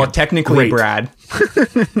Francis Chan. Well, technically, Great. Brad.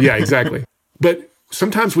 Yeah, exactly. But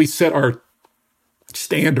sometimes we set our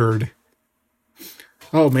standard.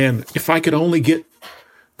 Oh man, if I could only get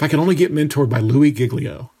mentored by Louis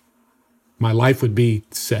Giglio, my life would be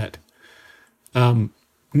set.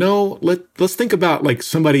 No, let's think about like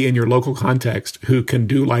somebody in your local context who can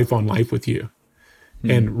do life on life with you,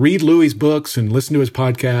 and read Louis' books and listen to his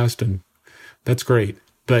podcast, and that's great.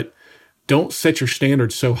 But don't set your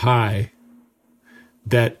standards so high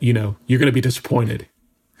that you're going to be disappointed.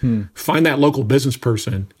 Find that local business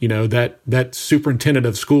person, that superintendent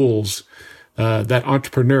of schools, that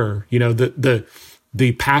entrepreneur,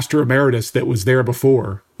 the pastor emeritus that was there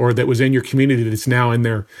before, or that was in your community that's now in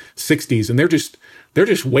their 60s, and they're just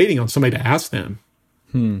waiting on somebody to ask them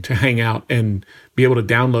to hang out and be able to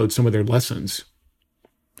download some of their lessons.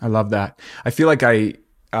 I love that. I feel like I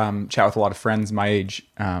chat with a lot of friends my age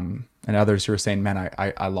and others who are saying, man,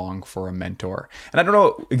 I long for a mentor. And I don't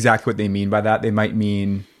know exactly what they mean by that. They might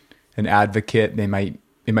mean an advocate.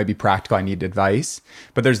 It might be practical. I need advice.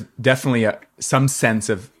 But there's definitely some sense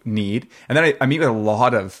of need. And then I meet with a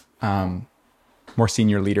lot of more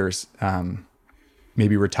senior leaders,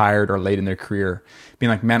 maybe retired or late in their career, being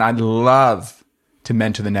like, man, I'd love to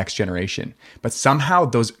mentor the next generation. But somehow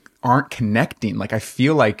those aren't connecting. Like I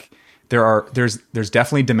feel like there's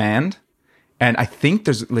definitely demand, and I think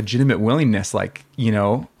there's legitimate willingness. Like,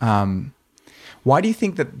 why do you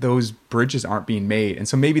think that those bridges aren't being made? And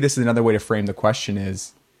so maybe this is another way to frame the question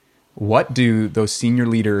is, what do those senior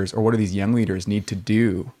leaders or what do these young leaders need to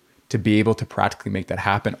do to be able to practically make that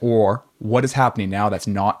happen? Or what is happening now that's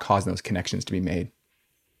not causing those connections to be made?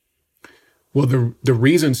 Well, the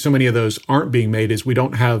reason so many of those aren't being made is we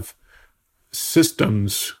don't have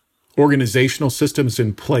systems, organizational systems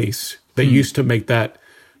in place that used to make that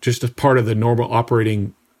just a part of the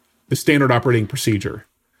the standard operating procedure.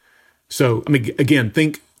 So, I mean, again,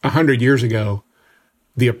 think 100 years ago,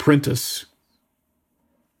 The Apprentice,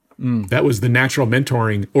 that was the natural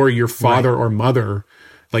mentoring, or your father or mother.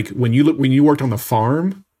 Like when you worked on the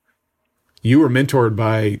farm, you were mentored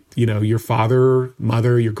by, your father,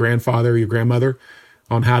 mother, your grandfather, your grandmother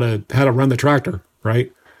on how to run the tractor,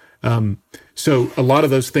 right? So a lot of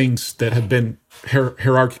those things that have been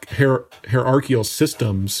hierarchical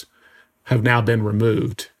systems have now been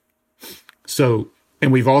removed. So,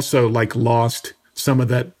 and we've also lost some of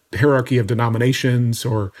that hierarchy of denominations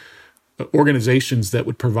or organizations that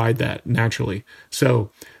would provide that naturally.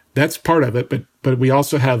 So that's part of it. But we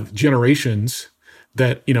also have generations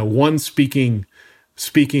that, one speaking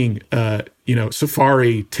Safari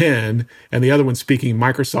 10 and the other one speaking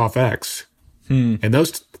Microsoft X. And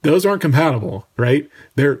those aren't compatible, right?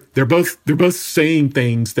 They're both saying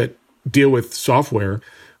things that deal with software,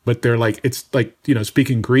 but they're it's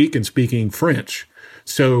speaking Greek and speaking French.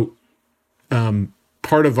 So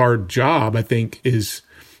part of our job, I think, is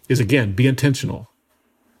again, be intentional.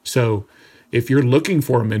 So if you're looking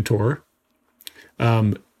for a mentor,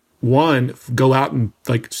 one, go out and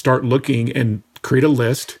start looking and create a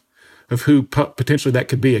list of who potentially that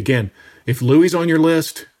could be. Again, if Louis on your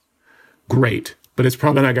list, great, but it's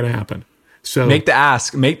probably not going to happen. So make the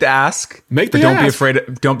ask, but don't be afraid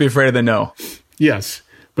of the no. Yes.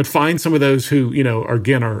 But find some of those who,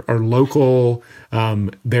 are local.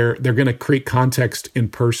 They're going to create context in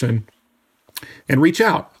person, and reach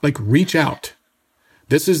out. Reach out.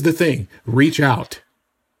 This is the thing. Reach out.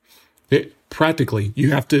 Practically,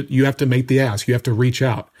 you have to make the ask. You have to reach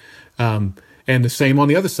out. And the same on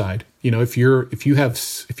the other side. If you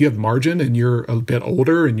have margin and you're a bit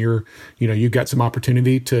older and you've got some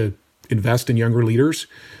opportunity to invest in younger leaders,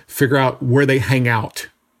 figure out where they hang out.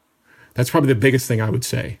 That's probably the biggest thing I would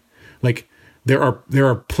say. There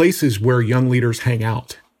are places where young leaders hang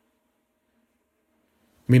out.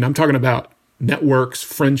 I mean, I'm talking about networks,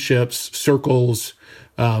 friendships, circles,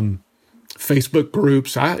 Facebook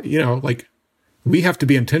groups. We have to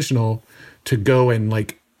be intentional to go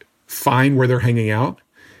and find where they're hanging out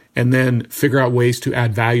and then figure out ways to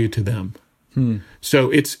add value to them.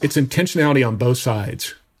 So it's intentionality on both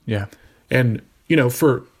sides. Yeah. And,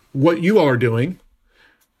 for what you all are doing,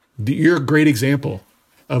 you're a great example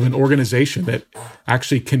of an organization that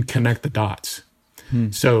actually can connect the dots.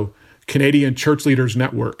 So Canadian Church Leaders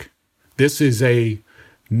Network, this is a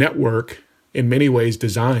network in many ways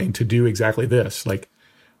designed to do exactly this.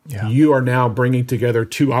 You are now bringing together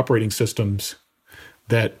two operating systems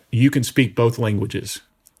that you can speak both languages.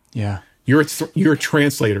 Yeah. You're a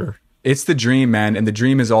translator. It's the dream, man. And the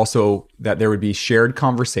dream is also that there would be shared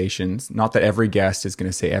conversations. Not that every guest is going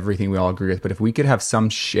to say everything we all agree with, but if we could have some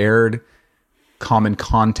shared common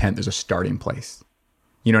content, there's a starting place.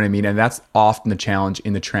 You know what I mean? And that's often the challenge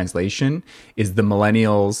in the translation is the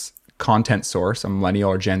millennials content source, a millennial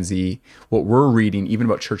or Gen Z. What we're reading, even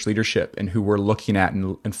about church leadership and who we're looking at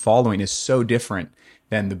and following is so different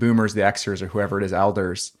than the boomers, the Xers, or whoever it is,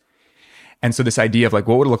 elders. And so this idea of what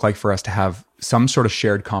would it look like for us to have some sort of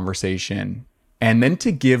shared conversation and then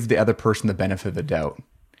to give the other person the benefit of the doubt.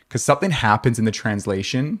 Because something happens in the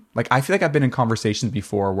translation. I feel like I've been in conversations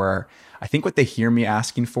before where I think what they hear me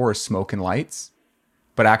asking for is smoke and lights,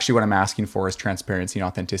 but actually what I'm asking for is transparency and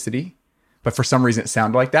authenticity. But for some reason it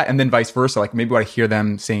sounded like that. And then vice versa. Maybe what I hear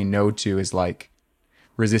them saying no to is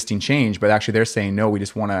resisting change, but actually they're saying, no, we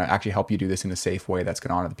just want to actually help you do this in a safe way that's going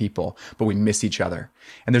to honor the people, but we miss each other.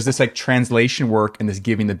 And there's this translation work and this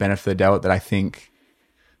giving the benefit of the doubt that I think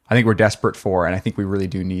we're desperate for. And I think we really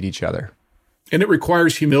do need each other. And it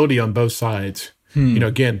requires humility on both sides.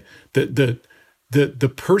 Again,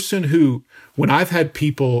 the person who, when I've had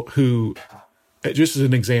people who, just as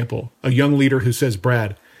an example, a young leader who says,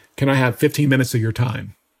 Brad, can I have 15 minutes of your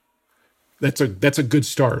time? That's a good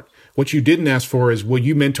start. What you didn't ask for is, will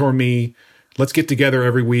you mentor me? Let's get together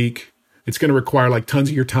every week. It's going to require tons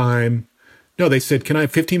of your time. No, they said, can I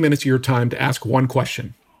have 15 minutes of your time to ask one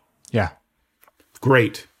question? Yeah.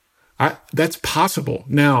 Great. That's possible.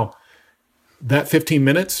 Now, that 15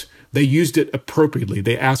 minutes, they used it appropriately.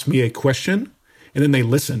 They asked me a question and then they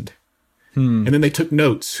listened. And then they took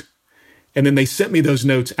notes. And then they sent me those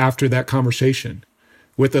notes after that conversation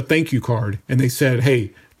with a thank you card. And they said,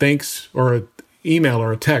 hey, thanks, or an email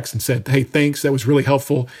or a text and said, hey, thanks. That was really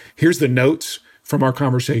helpful. Here's the notes from our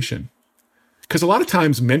conversation. Because a lot of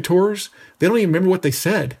times mentors, they don't even remember what they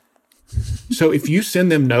said. So if you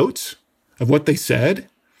send them notes of what they said,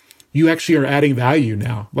 you actually are adding value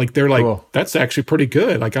now. They're cool. That's actually pretty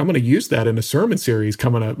good. I'm going to use that in a sermon series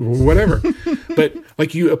coming up or whatever.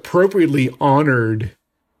 But you appropriately honored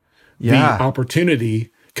the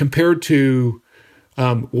opportunity compared to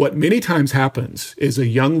what many times happens is a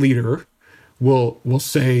young leader will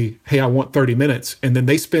say, hey, I want 30 minutes. And then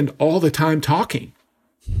they spend all the time talking.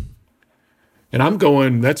 And I'm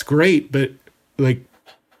going, that's great, but you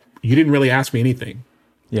didn't really ask me anything.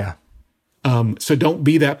 Yeah. So don't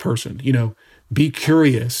be that person, be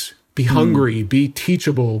curious, be hungry, be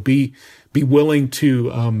teachable, be willing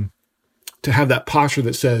to have that posture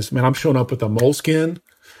that says, man, I'm showing up with a moleskin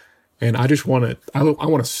and I just want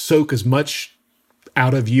to soak as much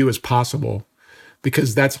out of you as possible,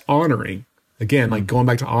 because that's honoring. Again, going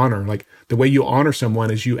back to honor, the way you honor someone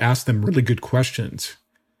is you ask them really good questions.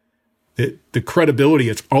 The credibility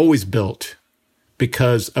is always built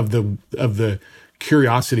because of the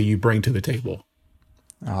curiosity you bring to the table.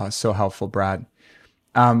 So helpful, Brad.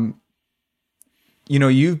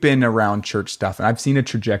 You've been around church stuff, and I've seen a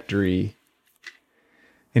trajectory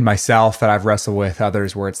in myself that I've wrestled with,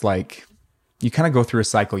 others, where it's you kind of go through a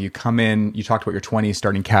cycle. You come in, you talked about your 20s,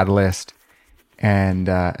 starting Catalyst, and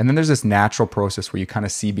then there's this natural process where you kind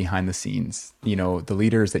of see behind the scenes. The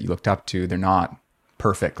leaders that you looked up to, they're not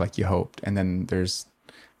perfect like you hoped, and then there's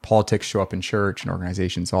politics show up in church and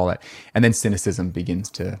organizations, all that. And then cynicism begins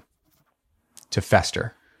to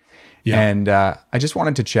fester. Yeah. And I just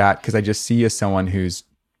wanted to chat because I just see you as someone who's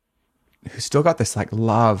still got this like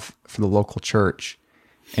love for the local church.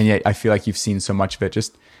 And yet I feel like you've seen so much of it.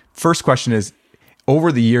 Just first question is,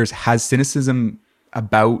 over the years, has cynicism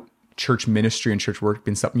about church ministry and church work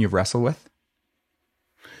been something you've wrestled with?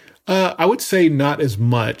 I would say not as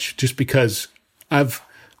much, just because I've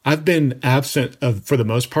been absent for the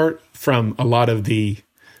most part, from a lot of the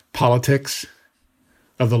politics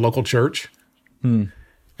of the local church. And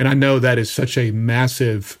I know that is such a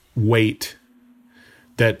massive weight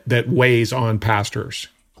that weighs on pastors.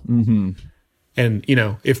 Mm-hmm. And,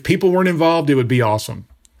 if people weren't involved, it would be awesome.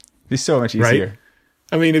 It'd be so much easier. Right?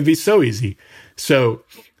 I mean, it'd be so easy. So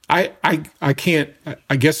I can't,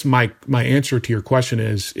 I guess my answer to your question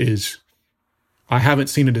is I haven't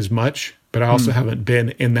seen it as much, but I also haven't been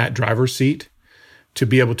in that driver's seat to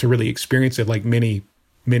be able to really experience it like many,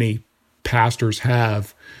 many pastors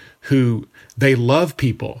have, who they love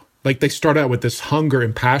people. Like they start out with this hunger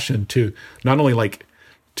and passion to not only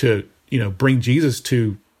to bring Jesus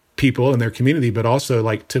to people in their community, but also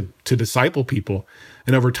like to disciple people.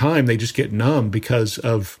 And over time, they just get numb because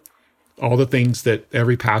of all the things that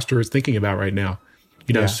every pastor is thinking about right now.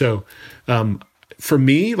 So for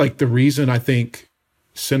me, like the reason I think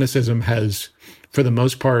cynicism has, for the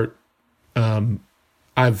most part,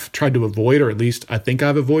 I've tried to avoid, or at least I think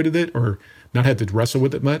I've avoided it or not had to wrestle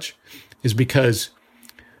with it much, is because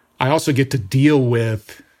I also get to deal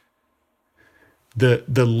with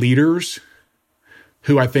the leaders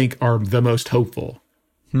who I think are the most hopeful.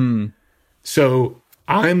 So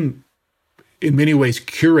I'm in many ways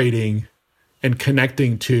curating and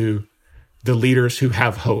connecting to the leaders who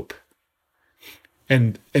have hope.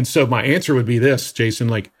 And so my answer would be this, Jason,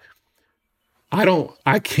 like,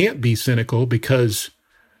 I can't be cynical, because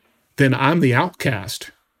then I'm the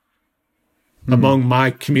outcast among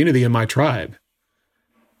my community and my tribe.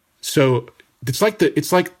 So it's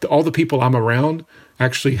like all the people I'm around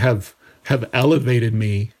actually have elevated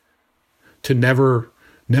me to never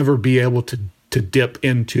be able to dip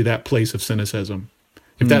into that place of cynicism,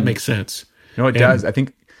 if that makes sense. It does. I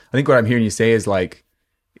think what I'm hearing you say is like,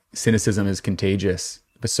 cynicism is contagious,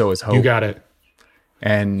 but so is hope. You got it.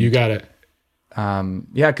 And you got it.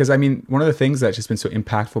 Yeah, because I mean, one of the things that's just been so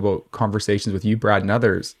impactful about conversations with you, Brad, and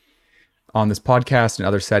others on this podcast and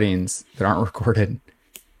other settings that aren't recorded,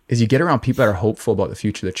 is you get around people that are hopeful about the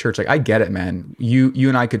future of the church. Like, I get it, man. You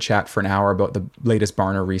and I could chat for an hour about the latest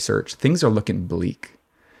Barna research. Things are looking bleak.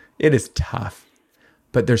 It is tough,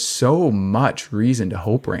 but there's so much reason to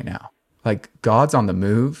hope right now. Like, God's on the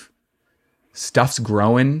move. Stuff's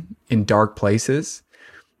growing in dark places.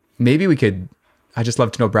 Maybe I just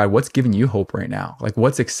love to know, Brad, what's giving you hope right now? Like,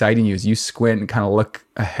 what's exciting you as you squint and kind of look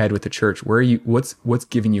ahead with the church? What's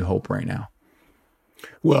giving you hope right now?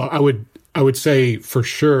 Well, I would say for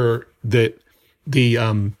sure that the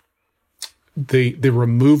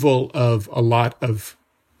removal of a lot of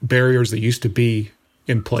barriers that used to be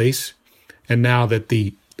in place, and now that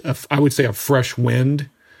I would say a fresh wind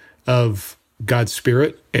of God's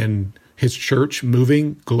Spirit and His church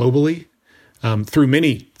moving globally through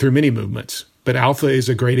many movements. But Alpha is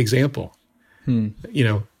a great example.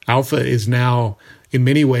 Alpha is now in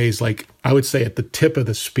many ways, like I would say, at the tip of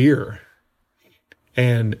the spear.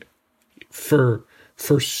 And for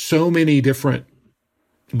so many different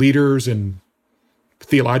leaders and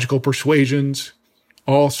theological persuasions,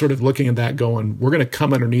 all sort of looking at that going, we're going to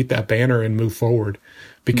come underneath that banner and move forward.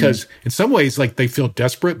 Because in some ways, like, they feel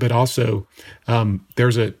desperate, but also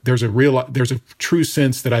there's a true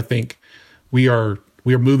sense that I think we are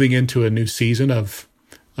moving into a new season of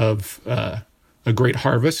a great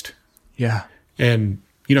harvest. Yeah. And,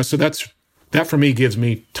 so that for me gives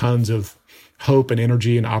me tons of hope and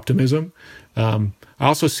energy and optimism. I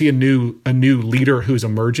also see a new leader who's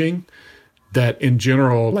emerging that in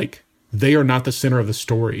general, like, they are not the center of the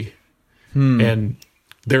story. And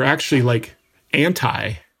they're actually like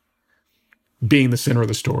anti being the center of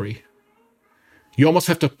the story. You almost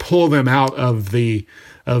have to pull them out of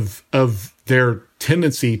of their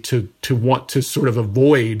tendency to want to sort of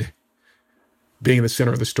avoid being the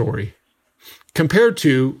center of the story. Compared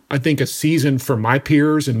to, I think, a season for my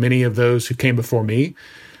peers and many of those who came before me,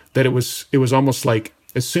 that it was almost like,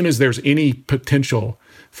 as soon as there's any potential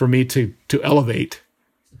for me to elevate,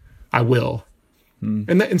 I will.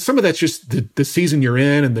 And some of that's just the season you're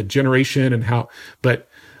in and the generation and how, but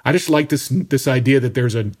I just like this idea that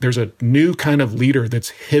there's a new kind of leader that's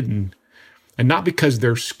hidden, and not because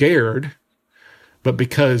they're scared, but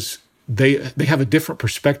because they have a different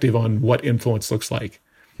perspective on what influence looks like.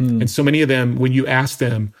 And so many of them, when you ask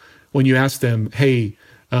them, hey,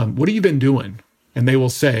 what have you been doing? And they will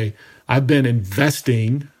say, I've been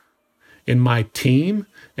investing in my team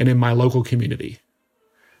and in my local community.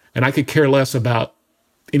 And I could care less about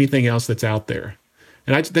anything else that's out there.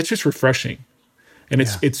 And that's just refreshing. And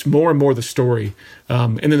it's more and more the story.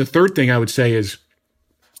 And then the third thing I would say is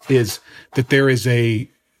that there is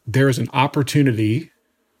an opportunity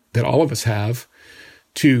that all of us have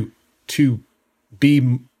to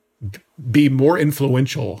be more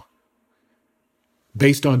influential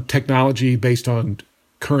based on technology, based on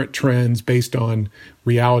current trends, based on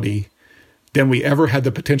reality than we ever had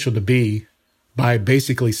the potential to be by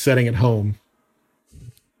basically sitting at home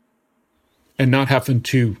and not having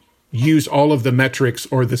to use all of the metrics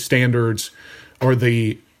or the standards or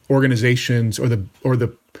the organizations or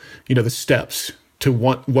the steps to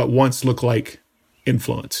what once looked like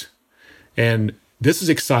influence. And this is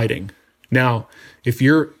exciting. Now, if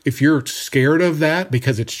you're scared of that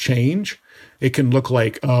because it's change, it can look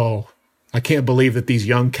like, oh, I can't believe that these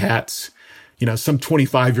young cats, some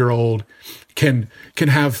 25-year-old can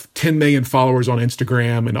have 10 million followers on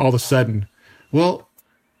Instagram, and all of a sudden, well,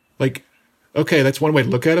 like, okay, that's one way to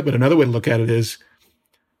look at it, but another way to look at it is,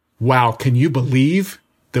 wow, can you believe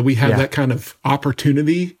that we have that kind of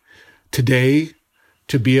opportunity today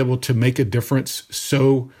to be able to make a difference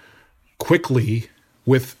so quickly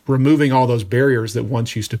with removing all those barriers that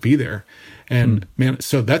once used to be there? And man,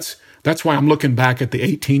 so that's why I'm looking back at the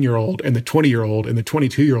 18-year-old and the 20-year-old and the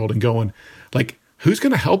 22-year-old and going, like, who's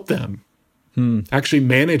going to help them actually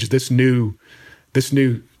manage this new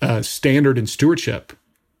standard and stewardship?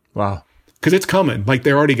 Wow. Because it's coming. Like,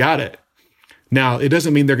 they already got it. Now, it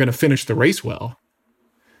doesn't mean they're going to finish the race well.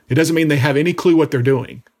 It doesn't mean they have any clue what they're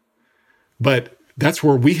doing. But that's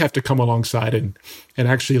where we have to come alongside and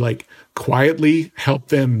actually, like, quietly help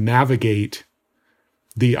them navigate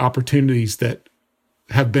the opportunities that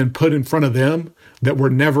have been put in front of them that were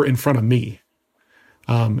never in front of me.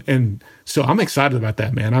 And so I'm excited about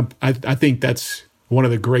that, man. I think that's one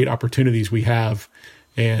of the great opportunities we have.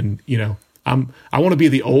 And, I want to be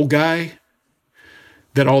the old guy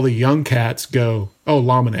that all the young cats go, oh,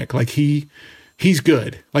 Lomenick, like he's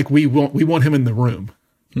good. Like we want him in the room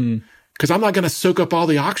because I'm not going to soak up all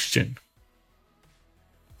the oxygen.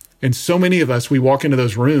 And so many of us, we walk into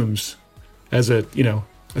those rooms as a,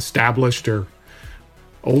 established or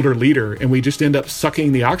older leader, and we just end up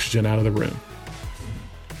sucking the oxygen out of the room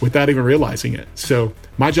without even realizing it. So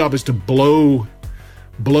my job is to blow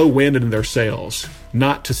wind into their sails,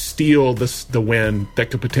 not to steal the wind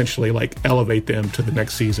that could potentially like elevate them to the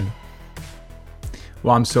next season.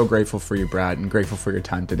 Well, I'm so grateful for you, Brad, and grateful for your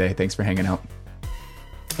time today. Thanks for hanging out.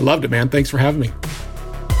 I loved it, man. Thanks for having me.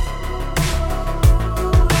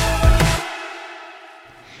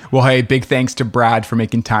 Well, hey, big thanks to Brad for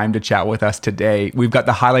making time to chat with us today. We've got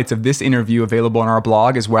the highlights of this interview available on our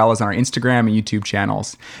blog as well as on our Instagram and YouTube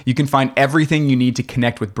channels. You can find everything you need to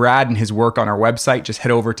connect with Brad and his work on our website. Just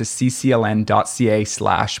head over to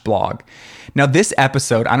ccln.ca/blog. Now, this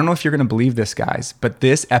episode, I don't know if you're going to believe this, guys, but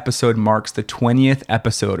this episode marks the 20th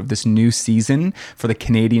episode of this new season for the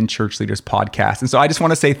Canadian Church Leaders Podcast. And so I just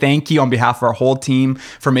want to say thank you on behalf of our whole team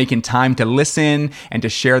for making time to listen and to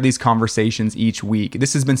share these conversations each week.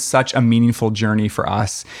 This has been such a meaningful journey for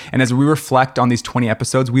us. And as we reflect on these 20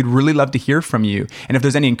 episodes, we'd really love to hear from you. And if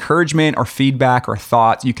there's any encouragement or feedback or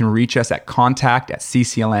thoughts, you can reach us at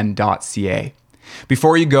contact@ccln.ca.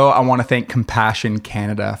 Before you go, I want to thank Compassion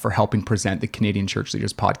Canada for helping present the Canadian Church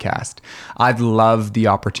Leaders Podcast. I've loved the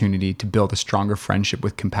opportunity to build a stronger friendship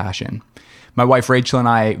with Compassion. My wife, Rachel, and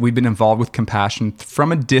I, we've been involved with Compassion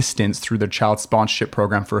from a distance through their child sponsorship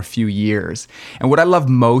program for a few years. And what I love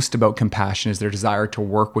most about Compassion is their desire to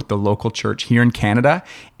work with the local church here in Canada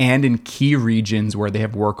and in key regions where they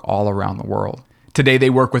have work all around the world. Today, they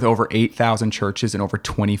work with over 8,000 churches in over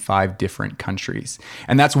 25 different countries.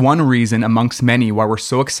 And that's one reason amongst many why we're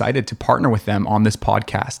so excited to partner with them on this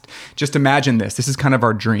podcast. Just imagine this. This is kind of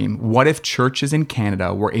our dream. What if churches in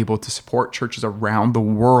Canada were able to support churches around the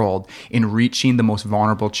world in reaching the most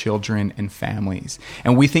vulnerable children and families?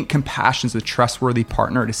 And we think Compassion is a trustworthy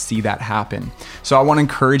partner to see that happen. So I want to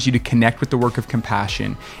encourage you to connect with the work of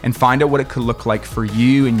Compassion and find out what it could look like for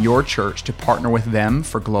you and your church to partner with them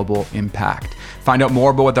for global impact. Find out more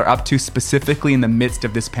about what they're up to specifically in the midst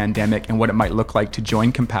of this pandemic and what it might look like to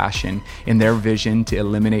join Compassion in their vision to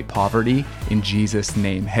eliminate poverty in Jesus'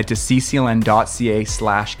 name. Head to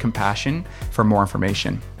ccln.ca/compassion for more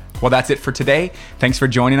information. Well, that's it for today. Thanks for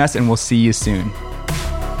joining us, and we'll see you soon.